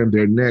skin,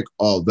 their neck,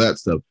 all that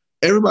stuff.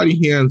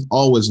 Everybody's hands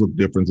always look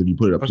different if you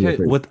put it up to your Okay,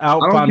 face. I without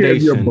don't care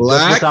if you're foundation, just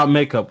black. without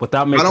makeup.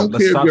 Without I makeup. don't Let's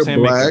care if stop you're saying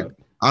black. makeup.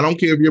 I don't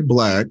care if you're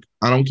black.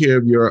 I don't care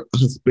if you're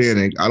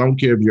Hispanic. I don't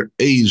care if you're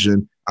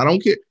Asian. I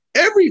don't care.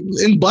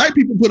 And black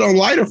people put on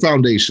lighter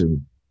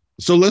foundation.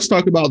 So let's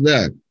talk about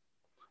that.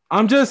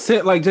 I'm just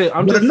saying, like Jay.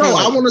 I'm But just no, saying,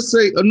 I like want to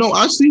say no.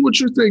 I see what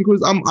you're saying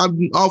because I'm off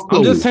I'm just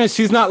Chloe. saying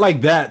she's not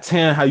like that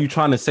tan. How you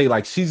trying to say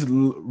like she's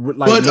like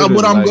But literally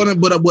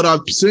like what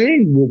I'm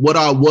saying, what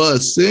I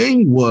was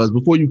saying was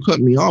before you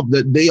cut me off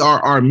that they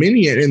are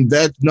Armenian, and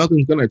that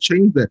nothing's gonna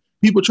change that.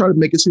 People try to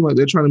make it seem like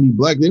they're trying to be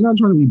black. They're not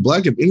trying to be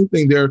black. If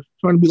anything, they're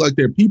trying to be like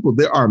their people.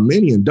 They're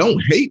Armenian.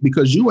 Don't hate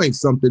because you ain't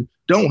something.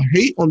 Don't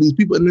hate on these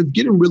people, and it's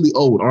getting really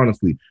old.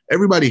 Honestly,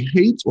 everybody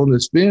hates on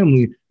this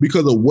family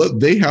because of what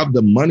they have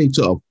the money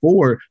to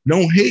afford.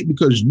 Don't hate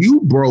because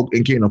you broke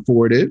and can't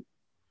afford it.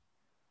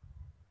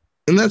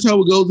 And that's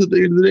how it goes at the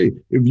end of the day.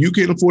 If you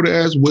can't afford it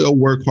as well,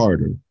 work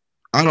harder.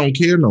 I don't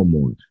care no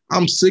more.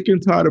 I'm sick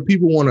and tired of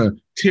people want to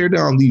tear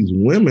down these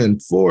women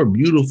for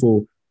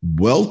beautiful,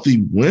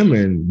 wealthy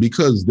women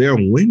because they're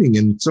winning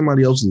and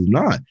somebody else is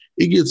not.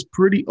 It gets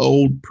pretty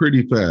old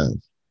pretty fast.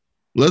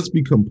 Let's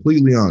be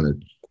completely honest.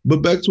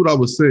 But back to what I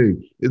was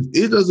saying,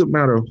 it doesn't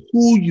matter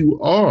who you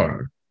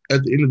are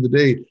at the end of the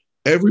day.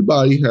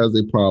 Everybody has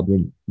a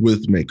problem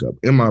with makeup.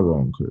 Am I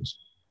wrong, Chris?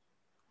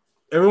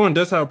 Everyone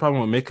does have a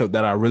problem with makeup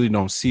that I really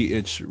don't see.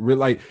 It's really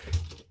like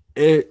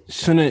it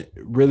shouldn't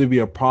really be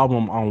a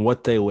problem on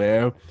what they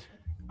wear.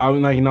 I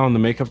mean, like on the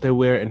makeup they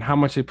wear and how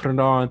much they put it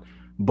on,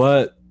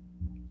 but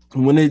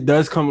when it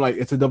does come, like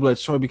it's a double-edged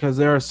sword because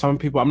there are some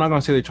people, I'm not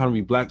gonna say they're trying to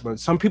be black, but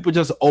some people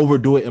just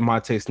overdo it in my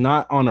taste,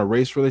 not on a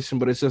race relation,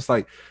 but it's just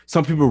like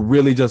some people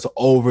really just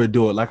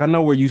overdo it. Like I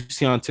know where you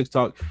see on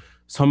TikTok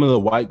some of the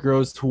white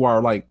girls who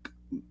are like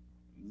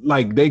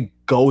they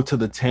go to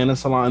the tanning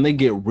salon and they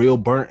get real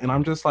burnt, and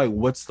I'm just like,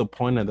 what's the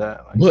point of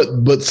that? Like,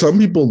 But some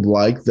people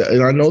like that,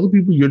 and I know the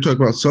people you're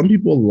talking about. Some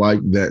people like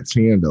that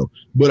tan though.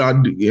 But I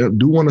do,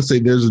 do want to say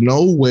there's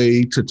no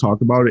way to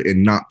talk about it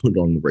and not put it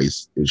on the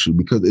race issue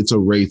because it's a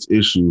race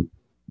issue.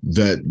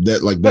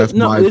 That like that's but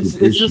no, why it's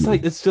an issue.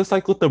 it's just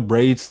like with the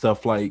braid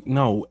stuff. Like,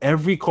 no,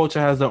 every culture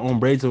has their own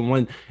braids, and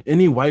when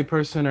any white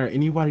person or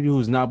anybody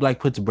who's not black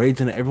puts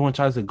braids in it, everyone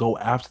tries to go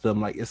after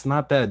them. Like, it's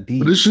not that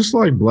But deep. it's just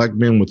like black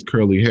men with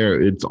curly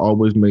hair. It's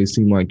always made it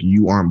seem like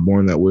you aren't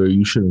born that way or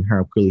you shouldn't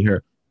have curly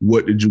hair.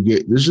 What did you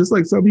get? It's just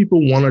like some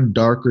people want a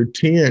darker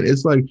tan.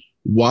 It's like,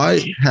 why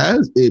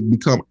has it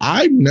become?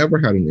 I've never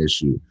had an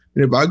issue.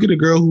 And if I get a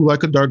girl who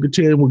like a darker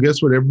tan, well,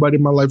 guess what? Everybody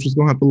in my life is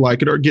gonna have to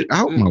like it or get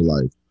out my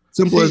life.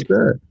 Simple as See,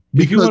 that.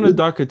 if you Because want a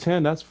darker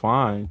tan, that's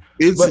fine.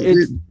 it's But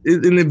it's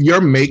and if your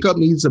makeup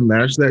needs to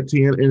match that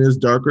tan and it's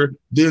darker,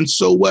 then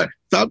so what?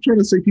 Stop trying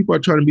to say people are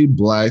trying to be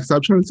black.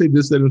 Stop trying to say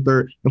this, that, and the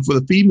third. And for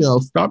the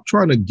females, stop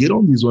trying to get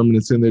on these women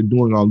and saying they're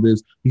doing all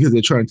this because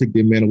they're trying to take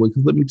their man away.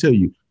 Because let me tell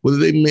you,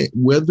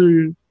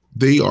 whether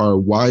they are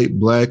white,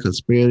 black,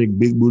 Hispanic,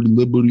 big booty,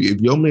 little booty,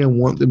 if your man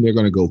wants them, they're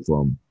gonna go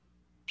for them.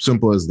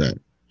 Simple as that.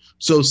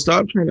 So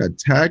stop trying to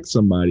attack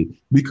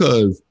somebody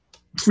because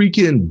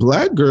freaking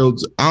black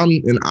girls,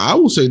 and I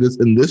will say this,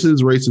 and this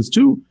is racist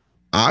too.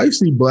 I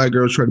see black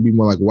girls try to be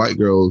more like white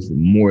girls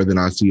more than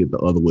I see it the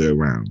other way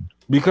around.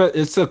 because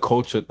it's a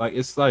culture. Like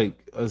it's like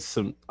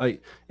some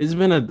like it's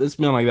been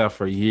like that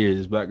for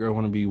years. Black girls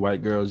want to be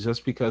white girls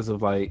just because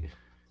of like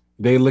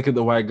they look at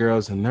the white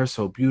girls and they're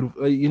so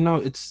beautiful.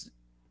 Like, it's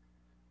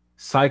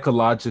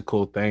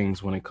psychological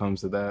things when it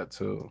comes to that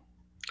too.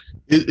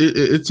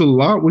 It's a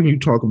lot when you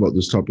talk about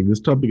this topic. This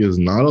topic is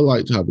not a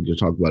light topic to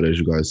talk about, as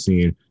you guys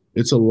seen.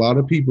 It's a lot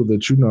of people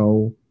that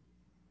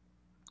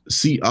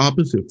see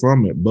opposite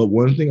from it. But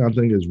one thing I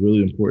think is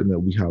really important that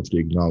we have to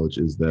acknowledge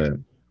is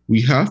that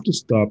we have to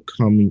stop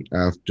coming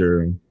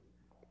after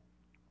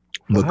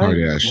the Why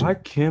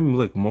Kardashian. Kim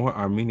look more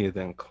Armenian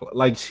than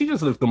like she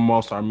just looked the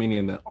most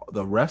Armenian than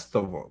the rest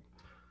of them.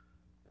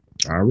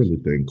 I really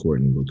think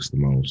Courtney looks the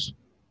most.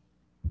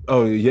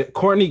 Oh yeah,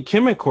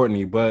 Kim and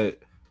Courtney, but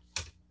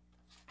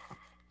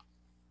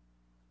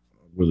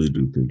I really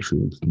do think she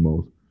looks the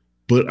most.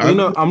 But I think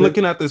I'm that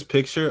looking at this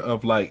picture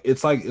of like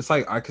it's like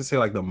I could say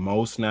like the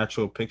most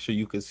natural picture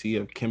you could see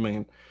of Kim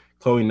and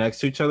Chloe next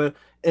to each other,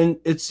 and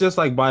it's just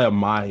like by a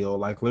mile,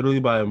 like literally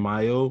by a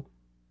mile.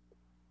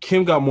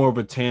 Kim got more of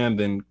a tan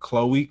than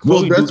Chloe. well,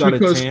 Chloe do that's got a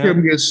because Kim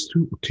tan, gets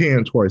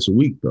tan twice a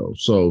week though,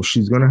 so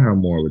she's gonna have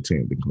more of a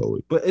tan than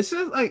Chloe. but it's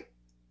just like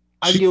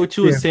I She get gets what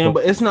you were tan saying,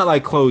 twice. but it's not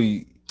like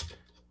Chloe.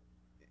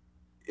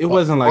 It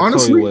wasn't like Chloe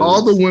Honestly,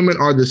 all the was. women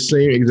are the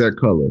same exact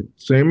color.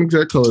 Same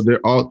exact color.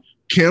 They're all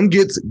Kim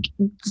gets.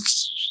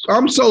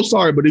 I'm so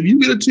sorry, but if you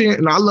get a tan,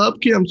 and I love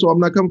Kim, so I'm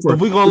not coming for If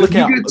her. we're gonna But if look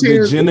you at get the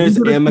tan, if you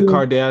Jenners get a and the tan,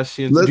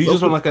 Kardashians, do let's you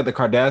just want okay. to look at the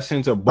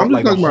Kardashians or I'm just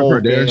like the talking about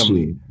whole family?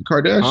 Kardashian. Huh?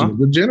 Kardashians.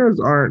 The Jenners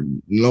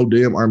aren't no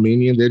damn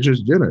Armenian. They're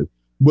just Jenners.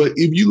 But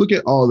if you look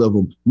at all of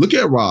them, look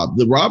at Rob.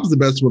 Rob's the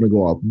best one to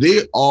go off.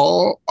 They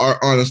all are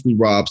honestly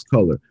Rob's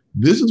color.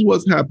 This is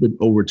what's happened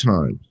over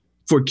time.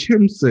 For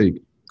Kim's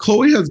sake,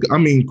 Courtney has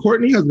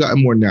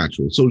gotten more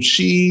natural. So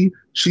she's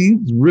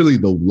really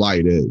the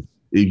lightest,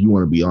 if you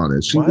want to be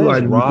honest. She's the Why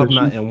is lightest Rob because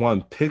not in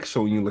one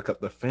picture when you look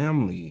at the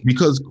family?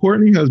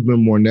 Courtney has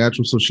been more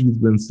natural, so she's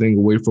been staying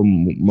away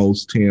from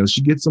most tans. She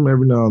gets them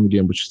every now and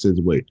again, but she stays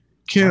away. Why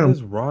Kim,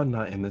 is Rob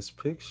not in this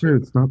picture?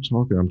 Chris, stop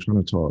talking. I'm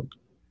trying to talk.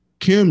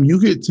 Kim, you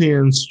get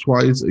tans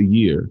twice a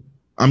year.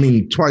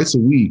 Twice a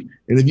week.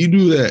 And if you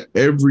do that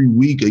every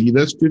week,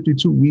 that's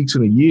 52 weeks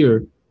in a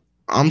year.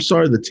 I'm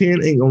sorry, the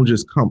tan ain't gonna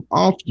just come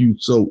off you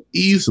so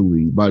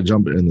easily by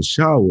jumping in the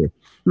shower.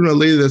 Sooner or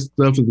later, that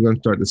stuff is gonna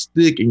start to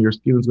stick, and your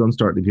skin is gonna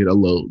start to get a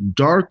little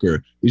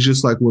darker. It's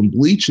just like when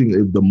bleaching.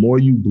 If the more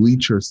you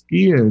bleach your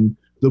skin,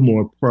 the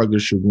more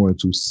progress you're going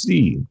to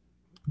see.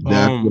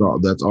 Um,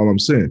 That's all I'm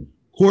saying.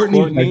 Courtney's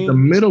like the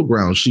Courtney. middle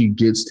ground. She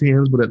gets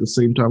tans, but at the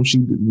same time,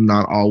 she's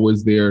not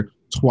always there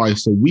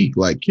twice a week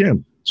like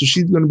Kim. So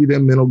she's going to be that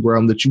middle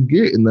ground that you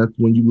get, and that's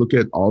when you look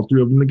at all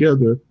three of them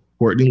together.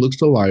 Courtney looks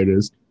the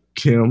lightest,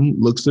 Kim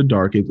looks the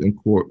darkest, and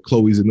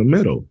Chloe's in the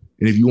middle.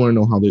 And if you want to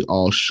know how they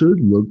all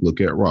should look,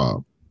 look at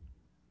Rob.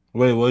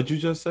 Wait, what'd you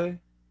just say?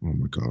 Oh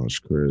my gosh,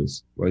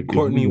 Chris! Like if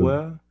Courtney you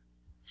where?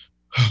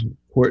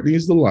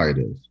 Courtney's the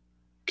lightest,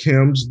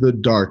 Kim's the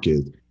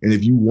darkest. And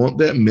if you want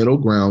that middle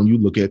ground, you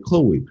look at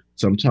Chloe.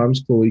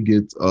 Sometimes Chloe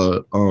gets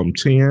a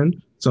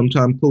tan.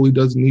 Sometimes Chloe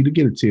doesn't need to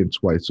get a tan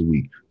twice a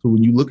week. So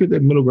when you look at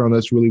that middle ground,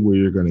 that's really where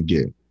you're going to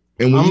get.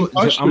 And when you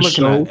watch the I'm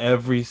looking at show,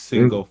 every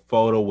single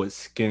photo with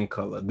skin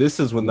color. This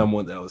is when them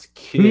when that was mhm,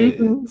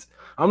 kids.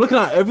 I'm looking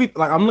at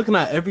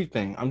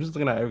everything. I'm just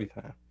looking at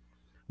everything.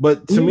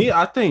 But to mhm. me,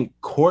 I think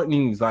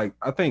Courtney.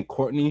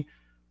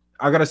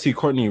 I gotta see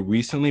Courtney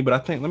recently, but I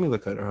think let me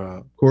look at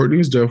her.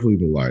 Courtney's definitely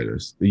the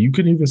lightest. You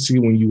can even see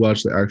when you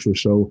watch the actual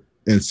show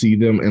and see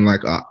them in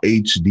like a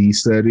HD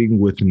setting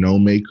with no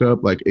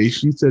makeup. Like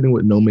HD setting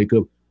with no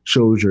makeup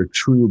shows your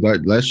true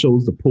like that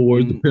shows the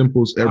pores, the Mm,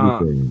 pimples, Uh,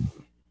 everything.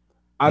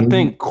 I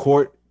think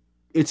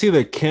It's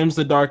either Kim's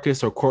the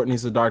darkest or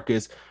Courtney's the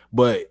darkest,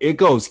 but it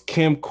goes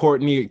Kim,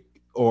 Courtney,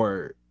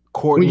 or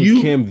When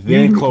Courtney, Kim,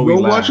 then you go Chloe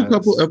watch a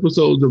couple last.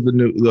 episodes of the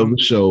I'm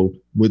show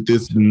with I'm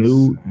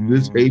just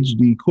this saying.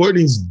 HD,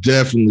 Courtney's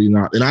definitely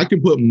not, and I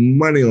can put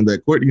money on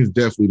that. Courtney is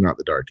definitely not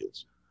the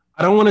darkest.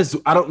 I don't want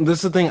to. I don't. This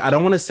is the thing. I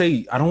don't want to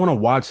say. I don't want to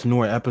watch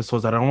newer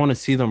episodes. I don't want to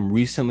see them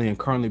recently and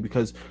currently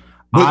because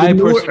But the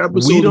newer we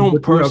episodes is don't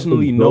what you have to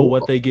personally know go.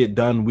 what they get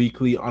done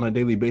weekly on a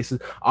daily basis.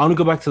 I want to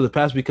go back to the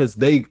past because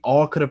they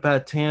all could have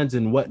had tans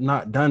and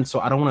whatnot done. So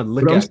I don't want to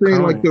But look I'm at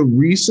saying like current. the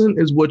recent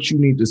is what you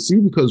need to see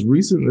because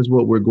recent is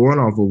what we're going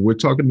off of. We're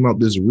talking about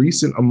this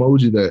recent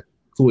emoji that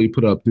Chloe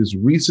put up, this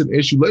recent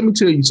issue. Let me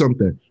tell you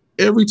something.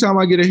 Every time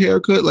I get a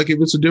haircut, like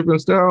if it's a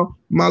different style,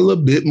 my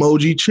little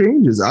Bitmoji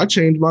changes. I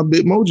change my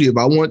Bitmoji. If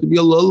I want it to be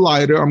a little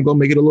lighter, I'm gonna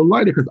make it a little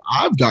lighter because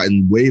I've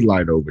gotten way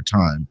lighter over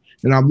time.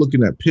 And I'm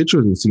looking at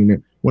pictures and seeing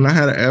it. When I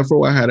had an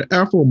afro, I had an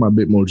afro on my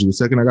Bitmoji. The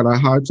second I got a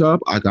high top,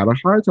 I got a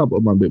high top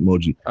of my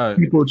Bitmoji. Uh,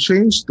 People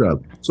change stuff.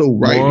 So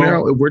right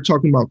now, moral if we're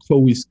talking about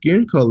Chloe's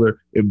skin color,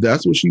 if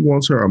that's what she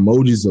wants her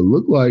emojis to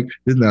look like,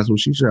 then that's what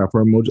she should have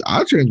for emoji.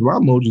 I change my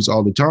emojis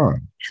all the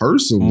time,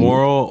 personally.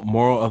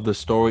 moral of the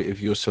story: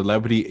 if you're a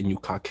celebrity and you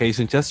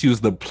Caucasian, just use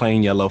the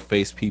plain yellow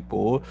face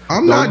people.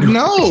 I'm Don't not do.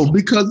 no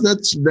because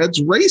that's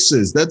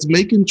racist. That's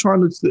making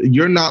trying to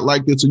you're not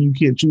like this, so you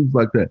can't choose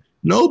like that.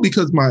 No,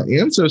 because my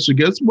ancestor,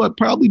 guess what?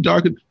 Probably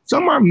darker.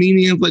 Some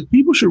Armenians, like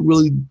people should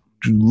really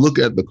look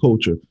at the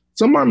culture.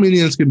 Some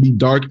Armenians can be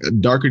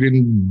darker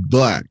than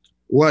black.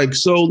 Like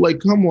so, like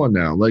come on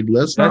now. Like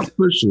let's not That's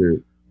push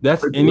it.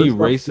 that's Like, any let's not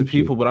race of push it.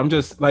 people, but I'm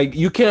just like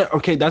you can't.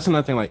 Okay, that's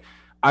another thing. Like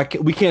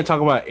we can't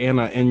talk about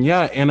Anna, and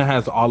yeah, Anna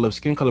has olive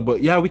skin color,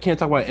 but yeah, we can't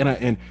talk about Anna.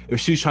 And if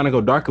she's trying to go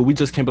darker, we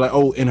just can't be like,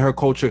 oh, in her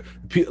culture,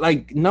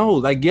 like no,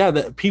 like yeah,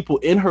 the people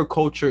in her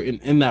culture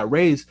in that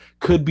race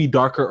could be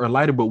darker or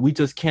lighter, but we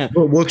just can't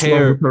But what's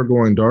wrong with pair her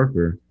going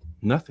darker?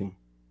 nothing.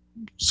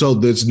 So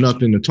there's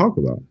nothing to talk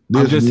about. I'm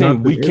There's just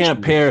saying we nothing can't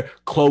interesting. pair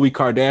Khloe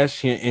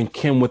Kardashian and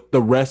Kim with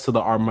the rest of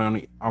the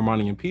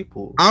Armenian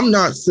people I'm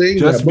not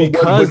saying that, just but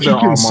because what they're you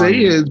can say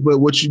is, Armenian. but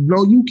what you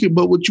know you can,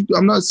 but what you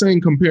I'm not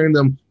saying comparing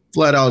them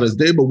flat out as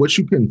they, but what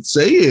you can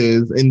say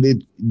is, and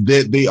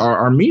that they are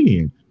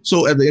Armenian.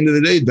 So at the end of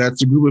the day,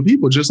 that's a group of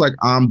people. Just like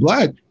I'm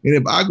black, and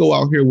if I go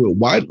out here with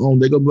white on,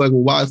 they gonna be like,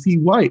 well, why is he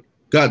white?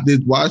 Got this?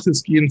 Why is his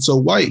skin so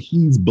white?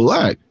 He's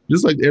black.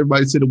 Just like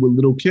everybody said it with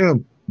Little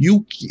Kim.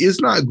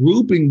 It's not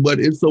grouping, but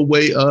it's a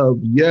way of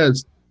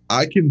yes,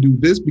 I can do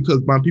this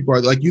because my people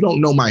are like, you don't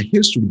know my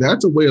history.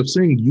 That's a way of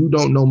saying you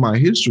don't know my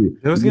history.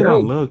 They was getting Yes.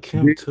 on Lil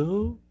Kim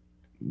too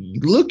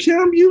Look,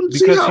 Kim, you see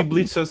because how, she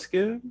bleached her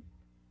skin.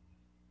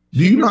 do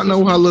She you bleached not her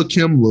know how skin. Look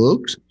Kim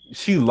looked?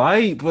 She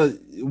light, but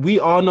we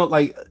all know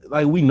like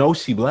we know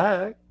she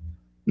black,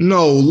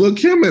 No, Look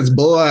Kim is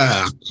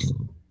black.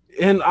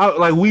 and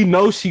like we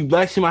know she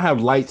black. She might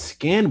have light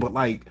skin, but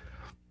like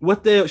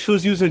what the she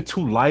was using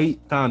too light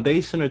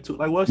foundation or too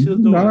like what she was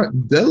Not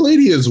doing. that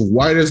lady is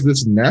white as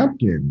this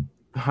napkin.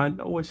 I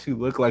know what she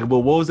looked like, but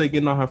what was they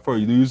getting on her for?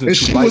 You using And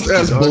too she light, was too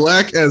as dark?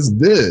 black as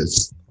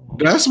this.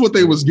 That's what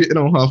they was getting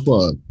on her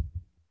for.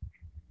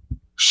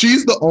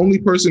 She's the only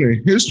person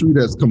in history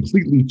that's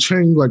completely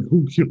changed, like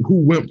who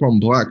went from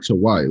black to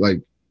white.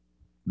 Like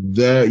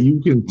that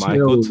you can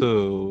Michael tell.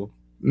 too.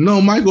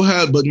 No, Michael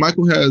has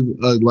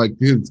like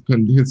his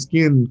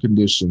skin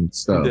condition He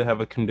stuff. did have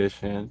a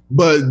condition.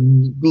 But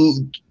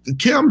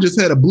Kim just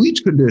had a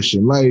bleach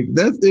condition. Like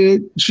that's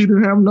it. She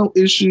didn't have no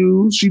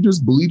issues. She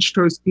just bleached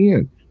her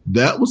skin.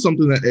 That was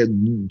something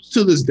that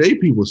to this day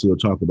people still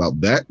talk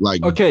about. That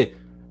like Okay,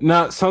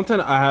 now something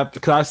I have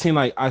because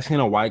I seen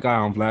a white guy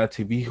on Vlad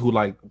TV who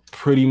like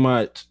pretty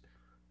much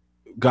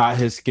got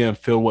his skin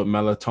filled with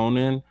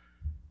melatonin.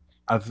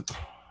 I've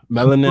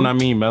melanin. I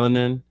mean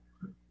melanin.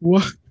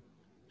 what?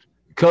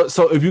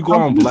 So if you go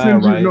I'm on gonna Vlad,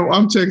 send you. right? No,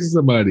 I'm texting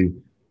somebody,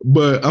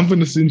 but I'm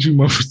gonna send you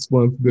my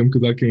response to them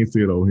because I can't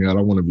say it on here. I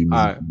don't want to be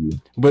mean to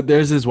you. But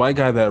there's this white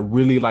guy that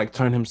really like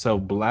turned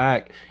himself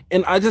black,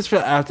 and I just feel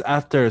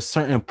after a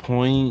certain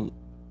point,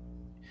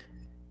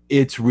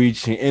 it's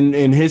reaching.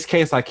 In his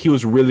case, like he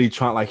was really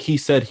trying. Like he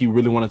said, he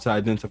really wanted to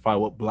identify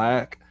with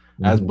black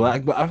as Mm-hmm.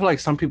 black. But I feel like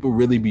some people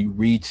really be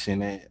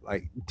reaching it,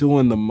 like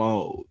doing the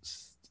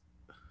most.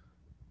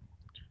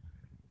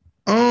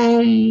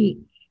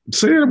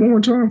 Say it one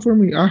more time for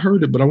me. I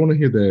heard it, but I want to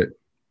hear that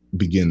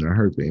beginning. I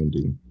heard the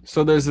ending.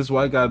 So there's this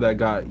white guy that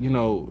got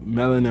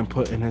melanin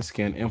put in his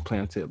skin,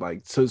 implanted,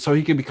 like so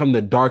he can become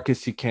the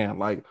darkest he can.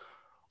 Like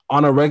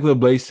on a regular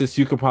basis,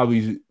 you could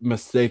probably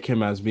mistake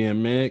him as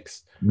being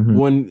mixed, Mhm.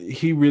 when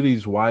he really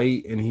is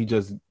white and he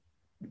just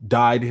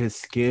dyed his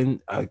skin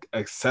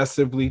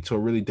excessively to a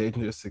really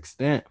dangerous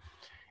extent,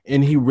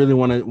 and he really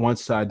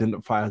wants to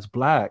identify as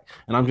black.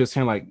 And I'm just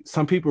saying, like,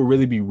 some people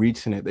really be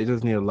reaching it. They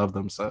just need to love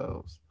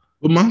themselves.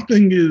 But my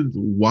thing is,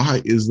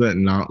 why is that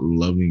not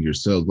loving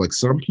yourself? Like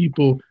some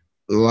people,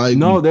 like,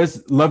 No,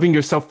 there's loving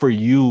yourself for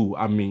you.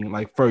 I mean,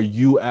 like for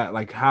you at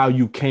like how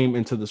you came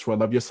into this world.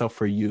 Love yourself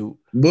for you.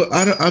 but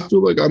I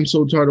feel like I'm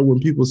so tired of when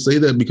people say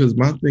that because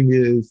my thing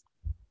is,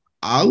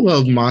 I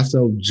love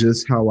myself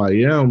just how I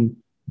am,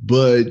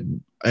 but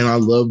and I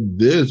love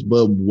this,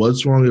 but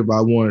what's wrong if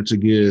I wanted to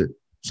get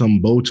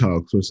some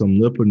Botox or some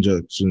lip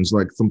injections,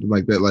 like something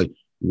like that? Like,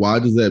 why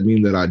does that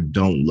mean that I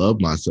don't love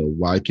myself?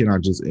 Why can't I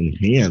just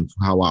enhance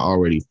how I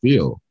already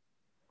feel?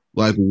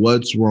 Like,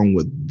 what's wrong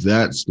with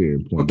that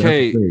standpoint? That's the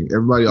Okay, thing.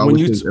 Everybody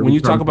always says when every you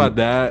talk time. about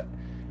that,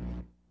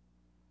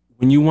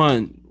 when you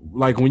want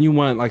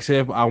like say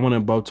if I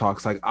wanted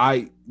Botox, like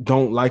I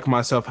don't like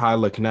myself how I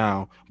look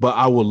now, but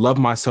I will love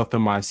myself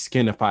in my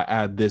skin if I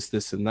add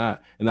this, and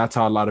that. And that's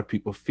how a lot of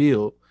people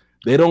feel.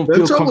 They don't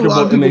feel That's how a lot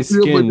comfortable of in people their feel,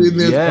 but skin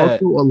then there's also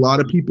yet. a lot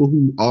of people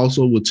who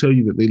also will tell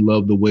you that they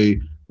love the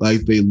way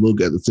like they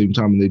look at the same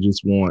time, and they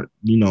just want,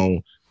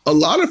 a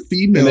lot of And they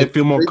females.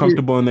 feel more They get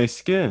comfortable in their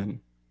skin.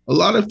 a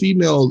lot of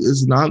females.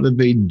 It's not that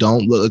they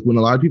don't look like when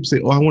a lot of people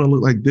say, "Oh, I want to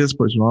look like this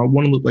person," or "I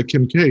want to look like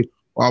Kim K,"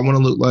 or "I want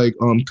to look like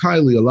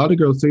Kylie." A lot of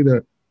girls say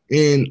that,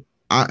 and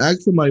I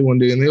asked somebody one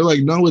day, and they're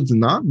like, "No, it's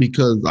not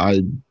because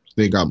I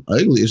think I'm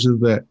ugly. It's just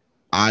that."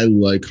 I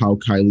like how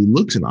Kylie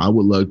looks, and I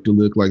would like to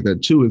look like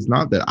that too. It's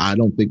not that I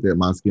don't think that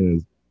my skin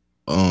is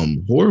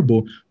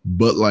horrible,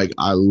 but like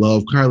I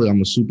love Kylie.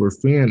 I'm a super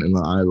fan, and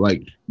I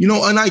like,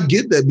 and I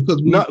get that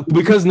because No,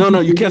 we because see no,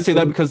 you people can't who say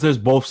that because there's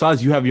both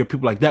sides. You have your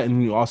people like that,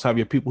 and you also have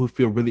your people who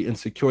feel really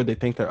insecure. They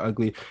think they're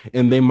ugly,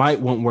 and they might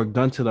want work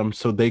done to them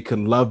so they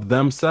can love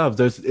themselves.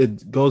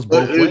 It goes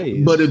both but if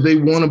ways. they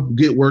want to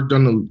get work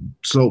done,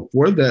 so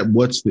for that,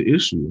 what's the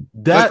issue?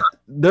 Like,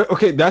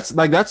 Okay,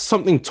 that's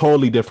something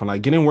totally different.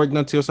 Like getting work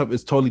done to yourself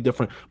is totally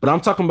different. But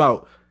I'm talking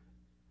about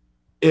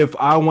if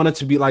I wanted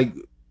to be like,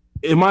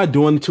 am I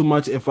doing too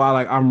much if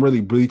I'm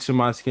really bleaching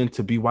my skin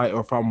to be white,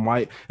 or if I'm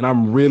white and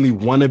I'm really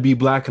want to be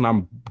black and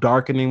I'm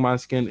darkening my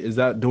skin, is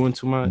that doing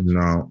too much?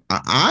 no,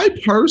 I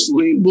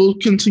personally will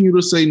continue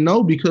to say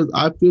no because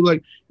I feel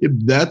like if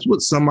that's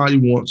what somebody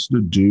wants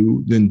to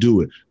do, then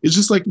do it. It's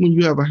just like when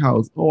you have a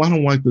house. Oh, I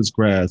don't like this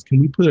grass. Can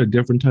we put a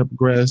different type of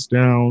grass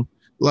down?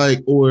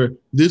 Like, or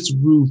this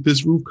roof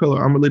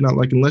color, I'm really not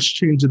liking. Let's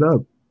change it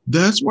up.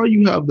 That's why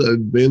you have the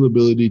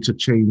availability to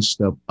change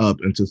stuff up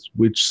and to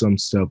switch some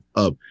stuff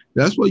up.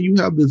 That's why you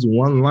have this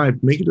one life.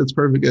 Make it as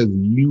perfect as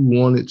you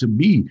want it to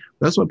be.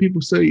 That's why people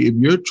say if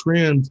you're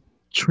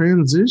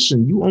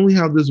transition, you only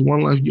have this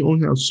one life, you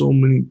only have so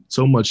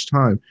much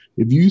time.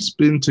 If you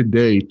spend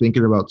today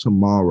thinking about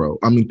tomorrow,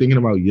 I mean thinking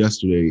about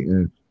yesterday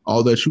and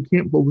all that, you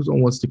can't focus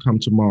on what's to come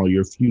tomorrow,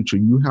 your future.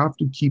 You have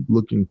to keep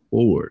looking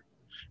forward,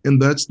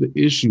 and that's the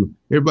issue.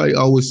 Everybody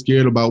always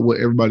scared about what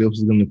everybody else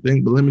is going to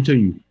think, but let me tell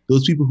you,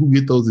 those people who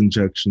get those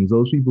injections,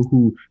 those people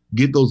who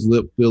get those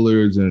lip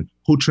fillers and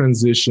who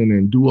transition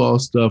and do all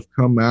stuff,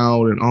 come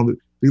out and all that,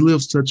 they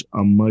live such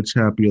a much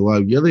happier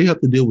life. Yeah, they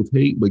have to deal with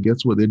hate, but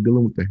guess what? They're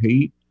dealing with the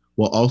hate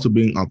while also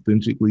being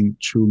authentically,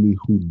 truly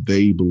who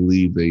they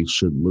believe they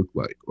should look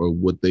like or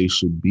what they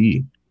should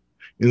be.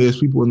 And there's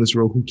people in this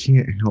world who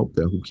can't help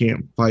that, who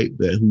can't fight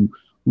that,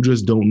 who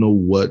just don't know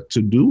what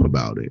to do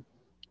about it,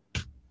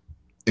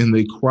 and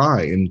they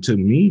cry. And to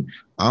me,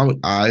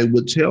 I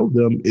would tell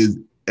them is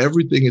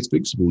everything is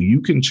fixable. You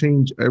can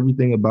change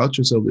everything about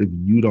yourself if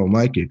you don't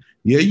like it.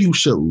 Yeah, you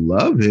should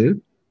love it,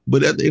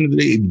 but at the end of the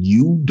day, if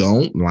you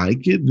don't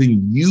like it,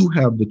 then you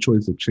have the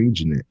choice of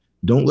changing it.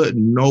 Don't let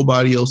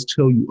nobody else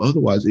tell you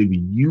otherwise if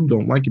you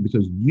don't like it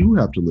because you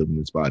have to live in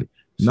this body,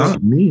 So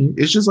not me.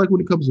 It's just like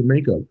when it comes to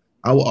makeup.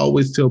 I will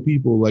always tell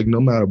people, like,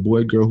 no matter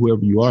boy, girl,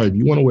 whoever you are, if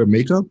you want to wear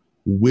makeup.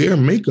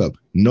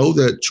 Know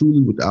that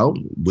truly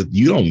with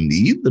you don't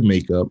need the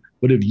makeup,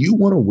 but if you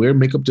want to wear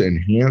makeup to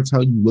enhance how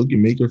you look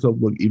and make yourself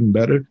look even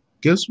better,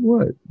 guess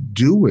what?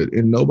 Do it,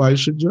 and nobody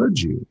should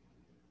judge you.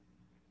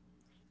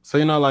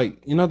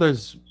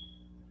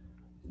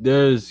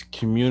 there's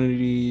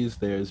communities,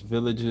 there's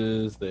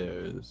villages,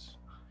 there's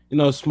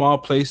small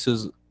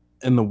places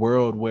in the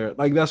world where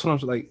like that's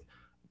what I'm like.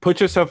 Put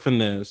yourself in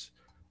this.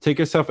 Take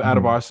yourself out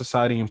of Mhm. our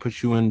society and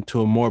put you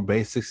into a more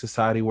basic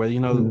society where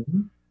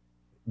Mhm.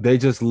 they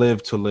just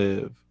live to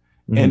live.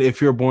 Mhm. And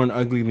if you're born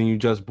ugly, then you're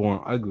just born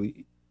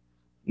ugly.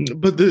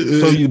 But But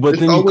it's then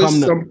you always come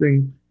to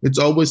something. It's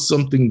always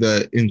something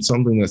that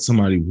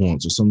somebody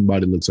wants or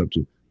somebody looks up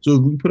to. So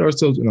if we put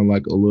ourselves in a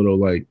little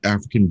like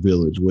African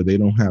village where they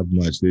don't have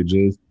much, they're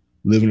just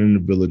living in the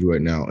village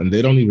right now, and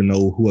they don't even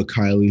know who a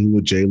Kylie, who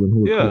a Jalen,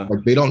 who a Chris, yeah.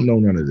 like they don't know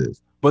none of this.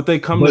 But they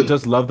come to But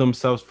just love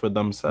themselves for but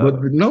themselves.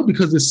 no,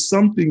 because it's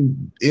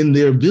something in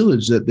their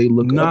village that they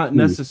look up Not to.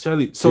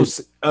 necessarily. So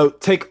It,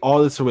 take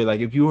all this away.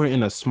 Like if you were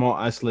in a small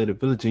isolated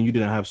village and you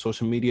didn't have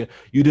social media,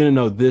 you didn't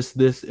know this,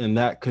 and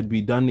that could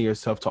be done to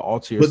yourself to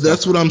alter but yourself.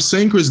 that's what I'm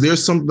saying, Chris.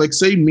 There's some like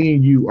say me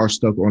and you are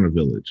stuck on a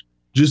village.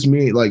 Just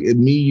me, like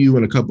me, you,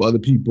 and a couple other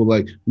people.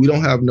 Like we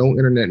don't have no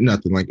internet,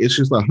 nothing. Like it's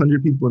just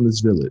 100 people in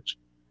this village.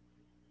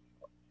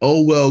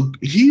 Oh well,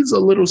 he's a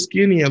little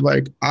skinny, and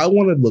like I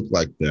want to look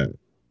like that.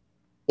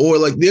 Or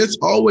like there's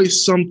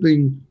always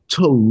something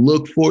to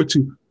look forward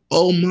to.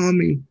 Oh,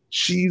 mommy,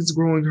 she's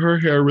growing her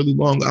hair really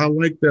long. I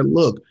like that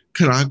look.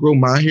 Can I grow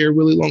my hair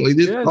really long? Like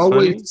there's Yeah, it's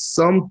always funny.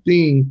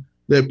 something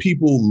that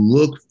people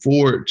look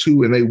forward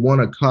to and they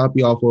want to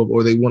copy off of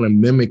or they want to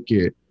mimic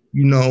it,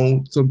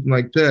 something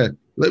like that.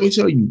 Let me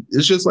tell you,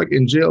 it's just like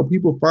in jail,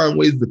 people find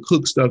ways to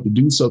cook stuff, to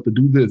do stuff, to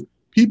do this.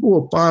 People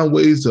will find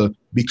ways to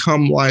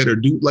become lighter,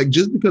 do like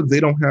just because they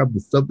don't have the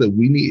stuff that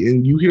we need.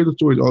 And you hear the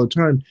stories all the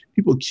time,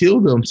 people kill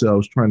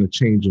themselves trying to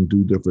change and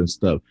do different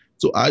stuff.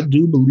 So I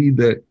do believe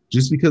that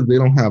just because they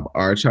don't have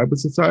our type of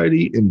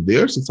society in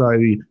their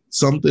society,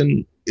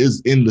 something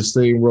is in the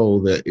same role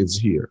that is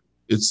here.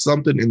 It's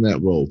something in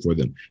that role for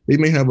them. They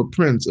may have a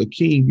prince, a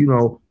king,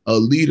 a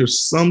leader,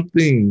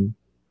 something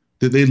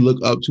that they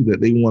look up to that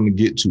they want to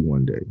get to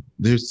one day.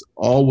 There's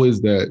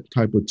always that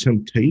type of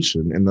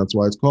temptation, and that's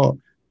why it's called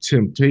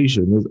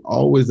temptation. There's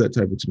always that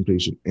type of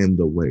temptation in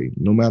the way,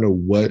 no matter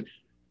what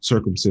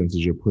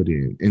circumstances you're put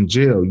in. In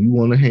jail, you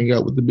want to hang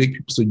out with the big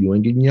people so you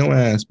ain't getting your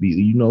ass beat.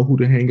 You know who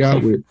to hang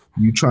out with.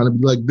 You trying to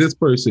be like this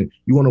person.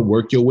 You want to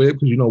work your way up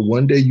because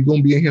one day you're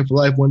gonna be in here for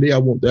life. One day I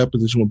want that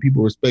position when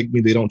people respect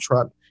me. They don't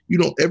try.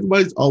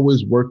 Everybody's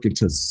always working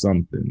to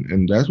something,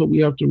 and that's what we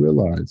have to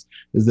realize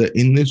is that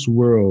in this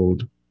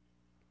world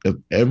if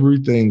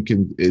everything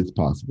can is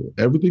possible.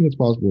 Everything is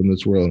possible in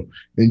this world.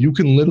 And you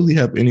can literally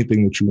have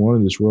anything that you want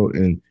in this world.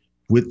 And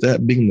with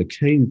that being the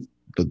case,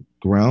 the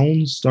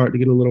grounds start to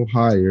get a little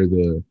higher.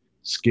 The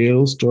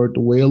scales start to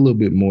weigh a little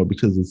bit more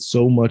because it's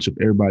so much of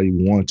everybody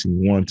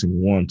wanting,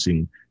 wanting,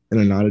 wanting,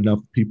 and not enough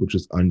people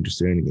just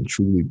understanding and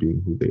truly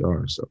being who they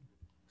are. So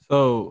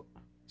So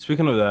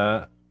speaking of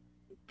that,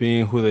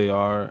 being who they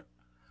are,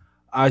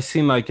 I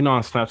seen like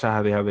on Snapchat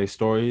how they have their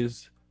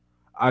stories.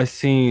 I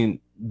seen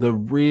the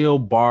real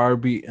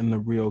Barbie and the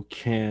real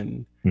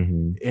Ken.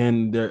 mm-hmm.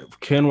 And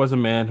Ken was a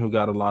man who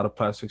got a lot of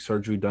plastic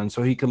surgery done,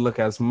 so he could look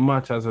as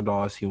much as a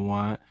doll as he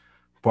want.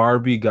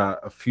 Barbie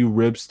got a few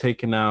ribs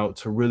taken out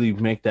to really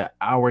make that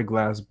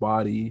hourglass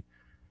body.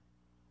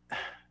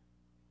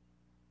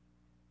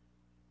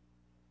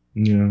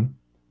 Yeah.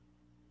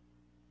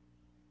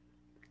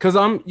 Cause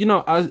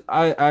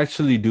I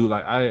actually do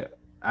I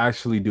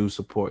actually do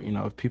support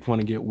if people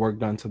want to get work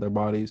done to their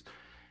bodies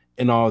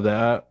and all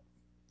that.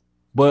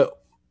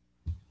 But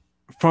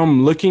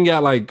from looking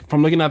at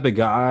the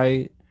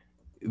guy,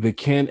 the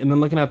Ken, and then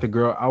looking at the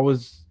girl, I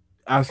was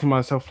asking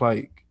myself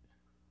like,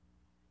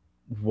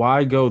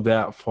 why go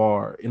that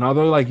far? And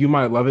although like you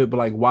might love it, but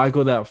like why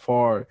go that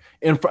far?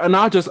 And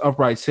I'll just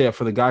upright say it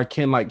for the guy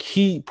Ken, like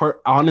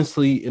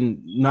honestly,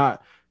 and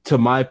not to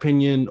my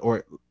opinion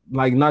or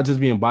like not just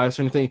being biased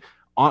or anything.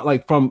 On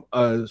like from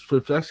a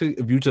perspective,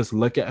 if you just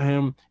look at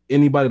him,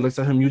 anybody looks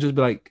at him, you just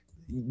be like,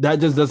 that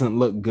just doesn't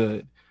look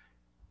good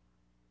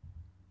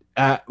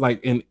at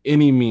like in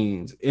any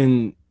means.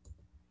 In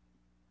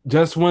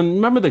just when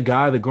remember the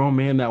guy, the grown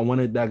man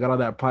that got all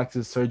that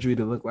plastic surgery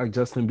to look like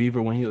Justin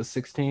Bieber when he was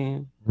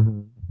 16.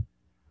 Mm-hmm.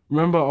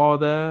 Remember all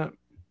that?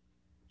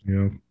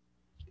 Yeah.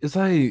 It's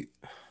like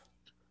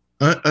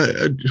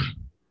I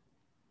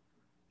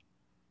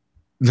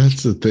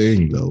That's the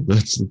thing, though.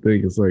 That's the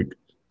thing. It's like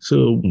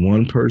to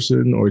one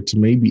person or to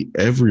maybe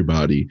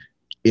everybody,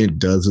 it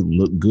doesn't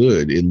look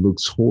good. It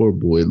looks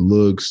horrible.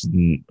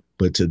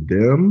 But to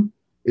them,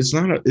 it's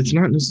not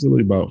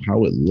necessarily about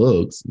how it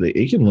looks.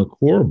 It can look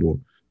horrible,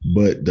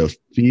 but the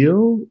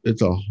feel,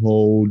 it's a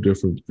whole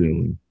different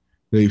feeling.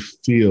 They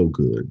feel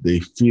good. They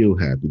feel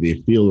happy.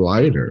 They feel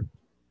lighter.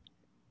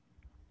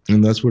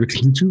 And that's what it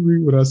can do.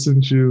 Read what I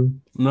sent you.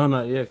 no,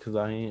 not yet, because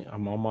I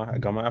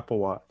got my Apple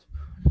Watch.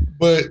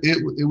 But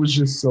it was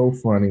just so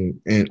funny.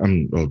 And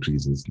I'm oh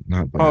Jesus,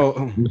 not that.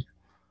 Oh,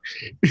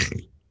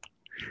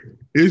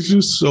 It's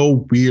just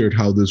so weird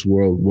how this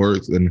world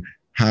works and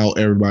how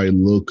everybody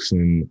looks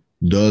and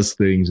does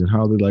things and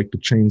how they like to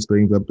change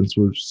things up and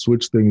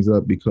switch things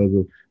up because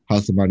of how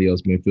somebody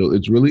else may feel.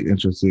 It's really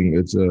interesting.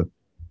 It's a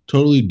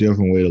totally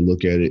different way to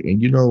look at it.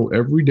 And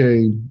every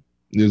day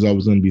there's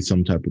always going to be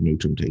some type of new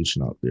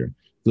temptation out there.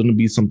 There's going to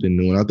be something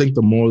new. And I think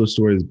the moral of the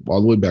story is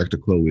all the way back to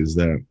Chloe is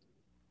that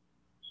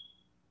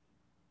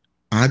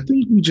I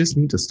think we just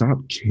need to stop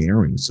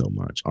caring so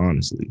much,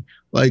 honestly.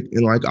 Like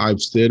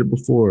I've said it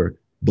before,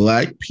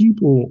 black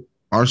people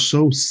are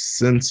so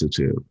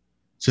sensitive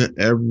to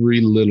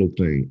every little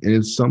thing. And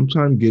it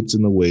sometimes gets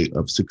in the way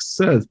of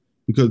success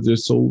because they're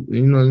so,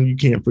 you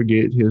can't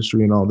forget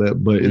history and all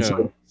that. But it's yeah.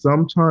 like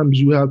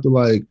sometimes you have to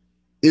like,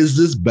 is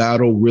this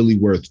battle really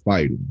worth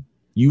fighting?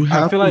 You I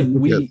have feel to like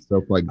look at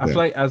stuff like I feel that.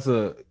 like as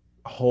a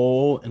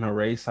whole in a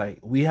race, like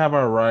we have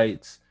our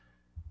rights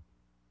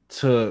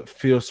to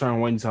feel certain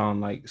ways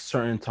on like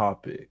certain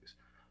topics.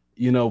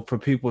 You know, for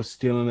people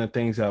stealing the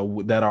things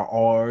that are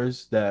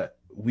ours that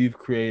we've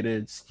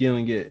created,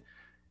 stealing it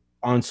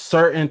on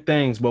certain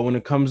things. But when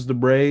it comes to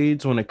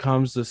braids, when it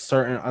comes to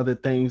certain other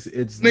things,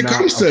 it's When it not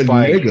comes a to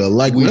fight nigga,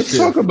 like we let's should.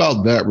 talk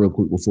about that real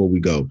quick before we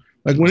go.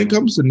 Like when it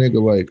Uh-huh. comes to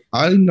nigga, like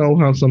I know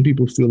how some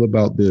people feel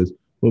about this,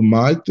 but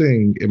my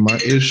thing and my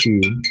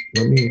issue,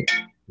 let me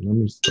let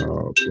me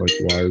stop. Like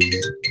why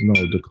is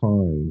no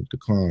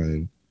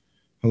decline.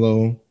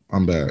 Hello,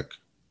 I'm back.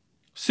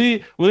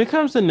 See, when it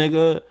comes to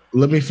nigga,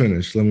 Let me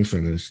finish.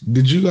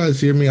 Did you guys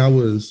hear me? I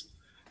was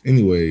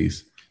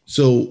anyways.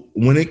 So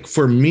when it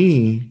for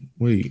me,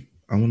 wait,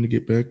 I want to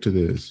get back to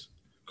this.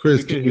 we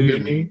Chris, can could you hear hear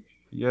you. me?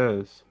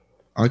 Yes.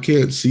 I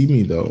can't see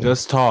me though.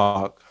 Just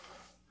talk.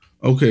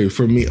 Okay,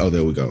 for me, oh,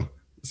 there we go.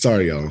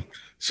 Sorry, y'all.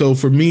 So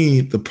for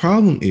me, the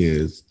problem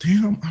is,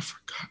 damn, I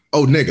forgot.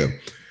 Oh, nigga,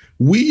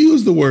 we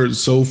use the word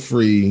so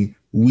free.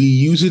 We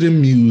use it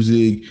in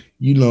music.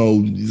 You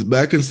know,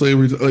 back in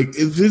slavery, like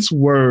if this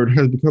word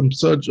has become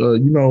such a,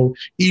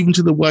 even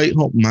to the white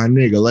home, my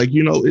nigga, like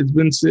it's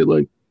been said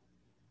like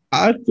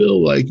I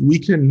feel like we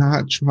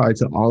cannot try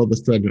to all of a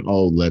sudden,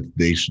 oh,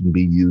 they shouldn't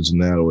be using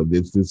that or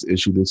this is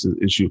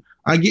issue.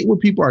 I get where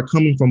people are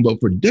coming from, but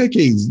for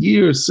decades,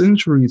 years,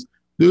 centuries,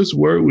 this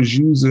word was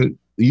used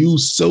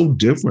so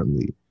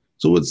differently.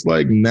 So it's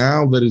like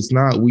now that it's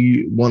not,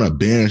 we want to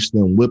banish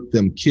them, whip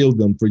them, kill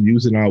them for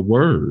using our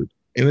word.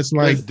 And it's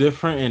like, It's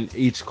different in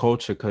each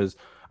culture because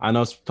I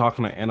know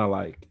talking to Anna,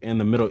 like in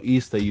the Middle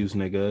East they use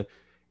nigga,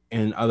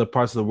 in other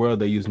parts of the world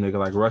they use nigga,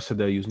 like Russia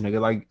they use nigga.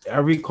 Like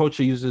every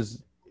culture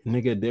uses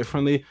nigga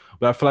differently,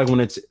 but I feel like when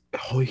it's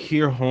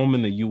here home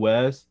in the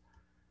U.S.,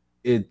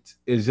 it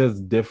is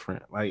just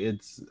different. Like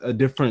it's a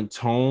different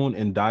tone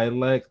and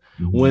dialect.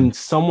 mhm. When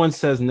someone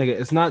says nigga,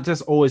 it's not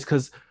just always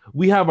because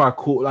we have our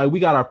cool, like we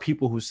got our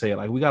people who say it,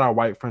 like we got our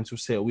white friends who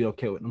say it, we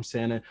okay with them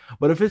saying it.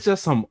 But if it's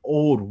just some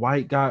old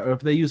white guy, or if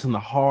they're using the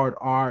hard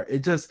R,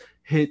 it just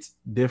hits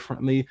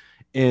differently.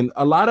 And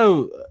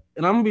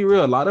and I'm gonna be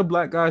real, a lot of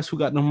black guys who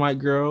got them white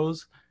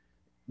girls,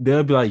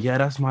 they'll be like, yeah,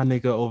 that's my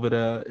nigga over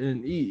there.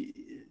 And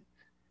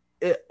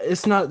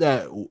it's not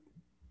that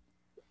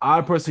I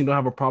personally don't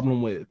have a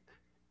problem with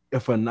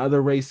if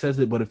another race says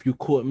it, but if you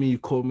quote me, you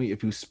quote me.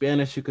 If you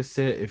Spanish, you could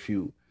say it. If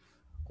you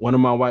one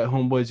of my white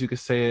homeboys, you could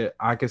say it.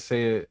 I could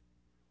say it.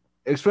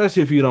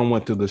 Especially if you don't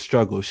went through the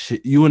struggle.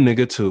 Shit, you a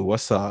nigga too.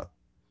 What's up?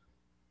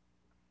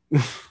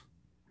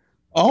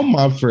 All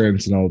my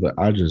friends know that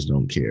I just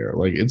don't care.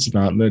 Like it's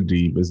not that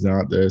deep. It's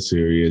not that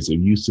serious. If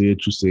you say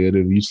it, you say it.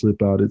 If you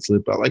slip out, it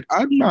slip out. Like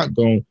I'm not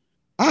going.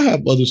 I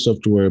have other stuff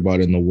to worry about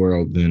in the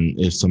world than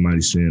if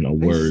somebody's saying a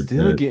word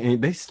that.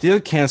 They still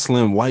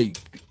canceling white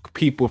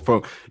people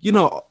from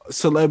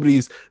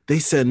celebrities. They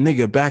said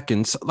nigga back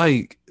in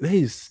like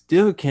they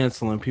still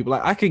canceling people.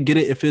 Like I could get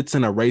it if it's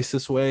in a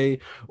racist way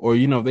or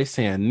they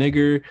saying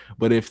nigger,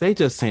 but if they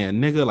just saying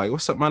nigga, like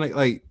what's up, my nigga?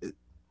 Like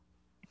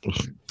Oh,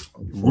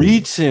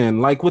 reaching,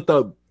 like with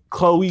the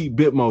Chloe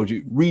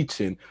Bitmoji,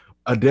 reaching,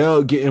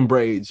 Adele getting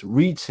braids,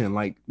 reaching,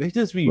 like they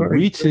just be right.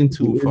 reaching Thank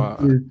too you. far.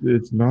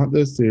 It's not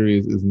that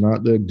serious. It's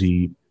not that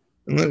deep.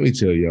 And let me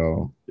tell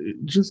y'all,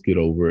 just get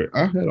over it.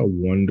 I had a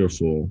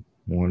wonderful,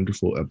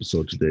 wonderful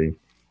episode today.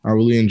 I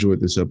really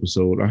enjoyed this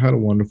episode. I had a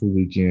wonderful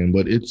weekend,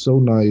 but it's so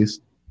nice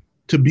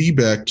to be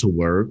back to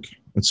work.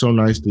 It's so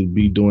nice to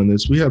be doing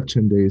this. We have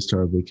 10 days to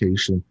our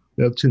vacation.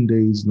 We have 10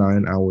 days,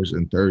 9 hours,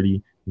 and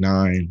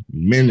 39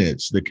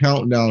 minutes. The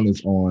countdown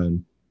is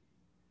on,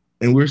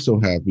 and we're so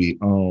happy.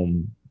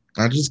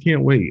 I just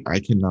can't wait. I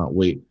cannot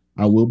wait.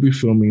 I will be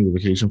filming the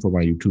vacation for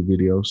my YouTube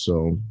video.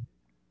 So,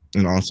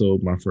 and also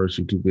my first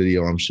YouTube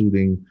video I'm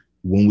shooting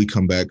when we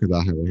come back because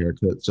I'll have a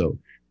haircut. So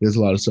there's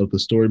a lot of stuff. The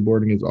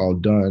storyboarding is all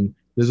done.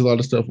 There's a lot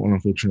of stuff on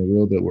Unfiltered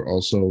Real that we're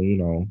also,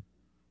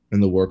 in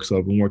the works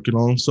I've been working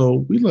on.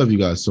 So we love you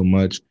guys so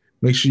much.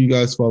 Make sure you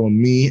guys follow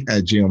me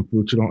at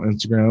JMFuture on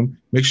Instagram.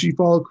 Make sure you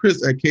follow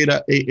Chris at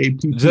Jalen,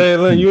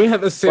 K.AAPP. you ain't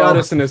have to say all Follow,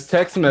 this in this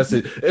text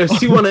message. If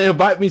she want to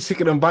invite me, she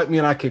can invite me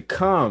and I could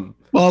come.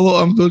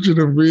 follow Unfiltered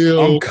and I'm Real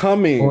on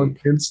coming.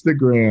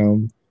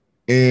 Instagram.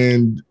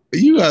 And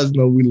you guys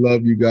know we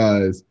love you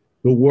guys.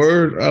 The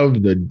word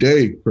of the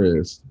day,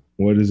 Chris.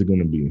 What is it going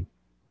to be?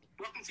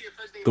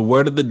 The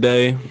word of the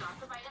day.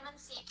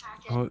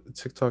 Oh,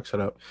 TikTok, shut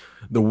up.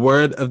 The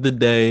word of the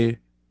day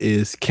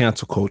is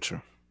cancel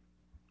culture.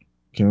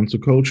 Cancel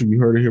culture. You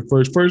heard it here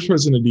first. First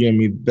person to DM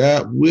me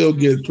that will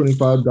get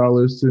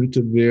 $25 sent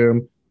to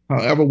them,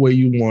 however way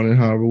you want it,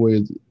 however way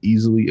is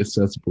easily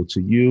accessible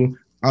to you.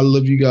 I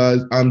love you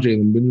guys. I'm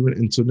Jalen Benjamin.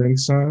 Until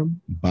next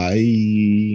time, bye.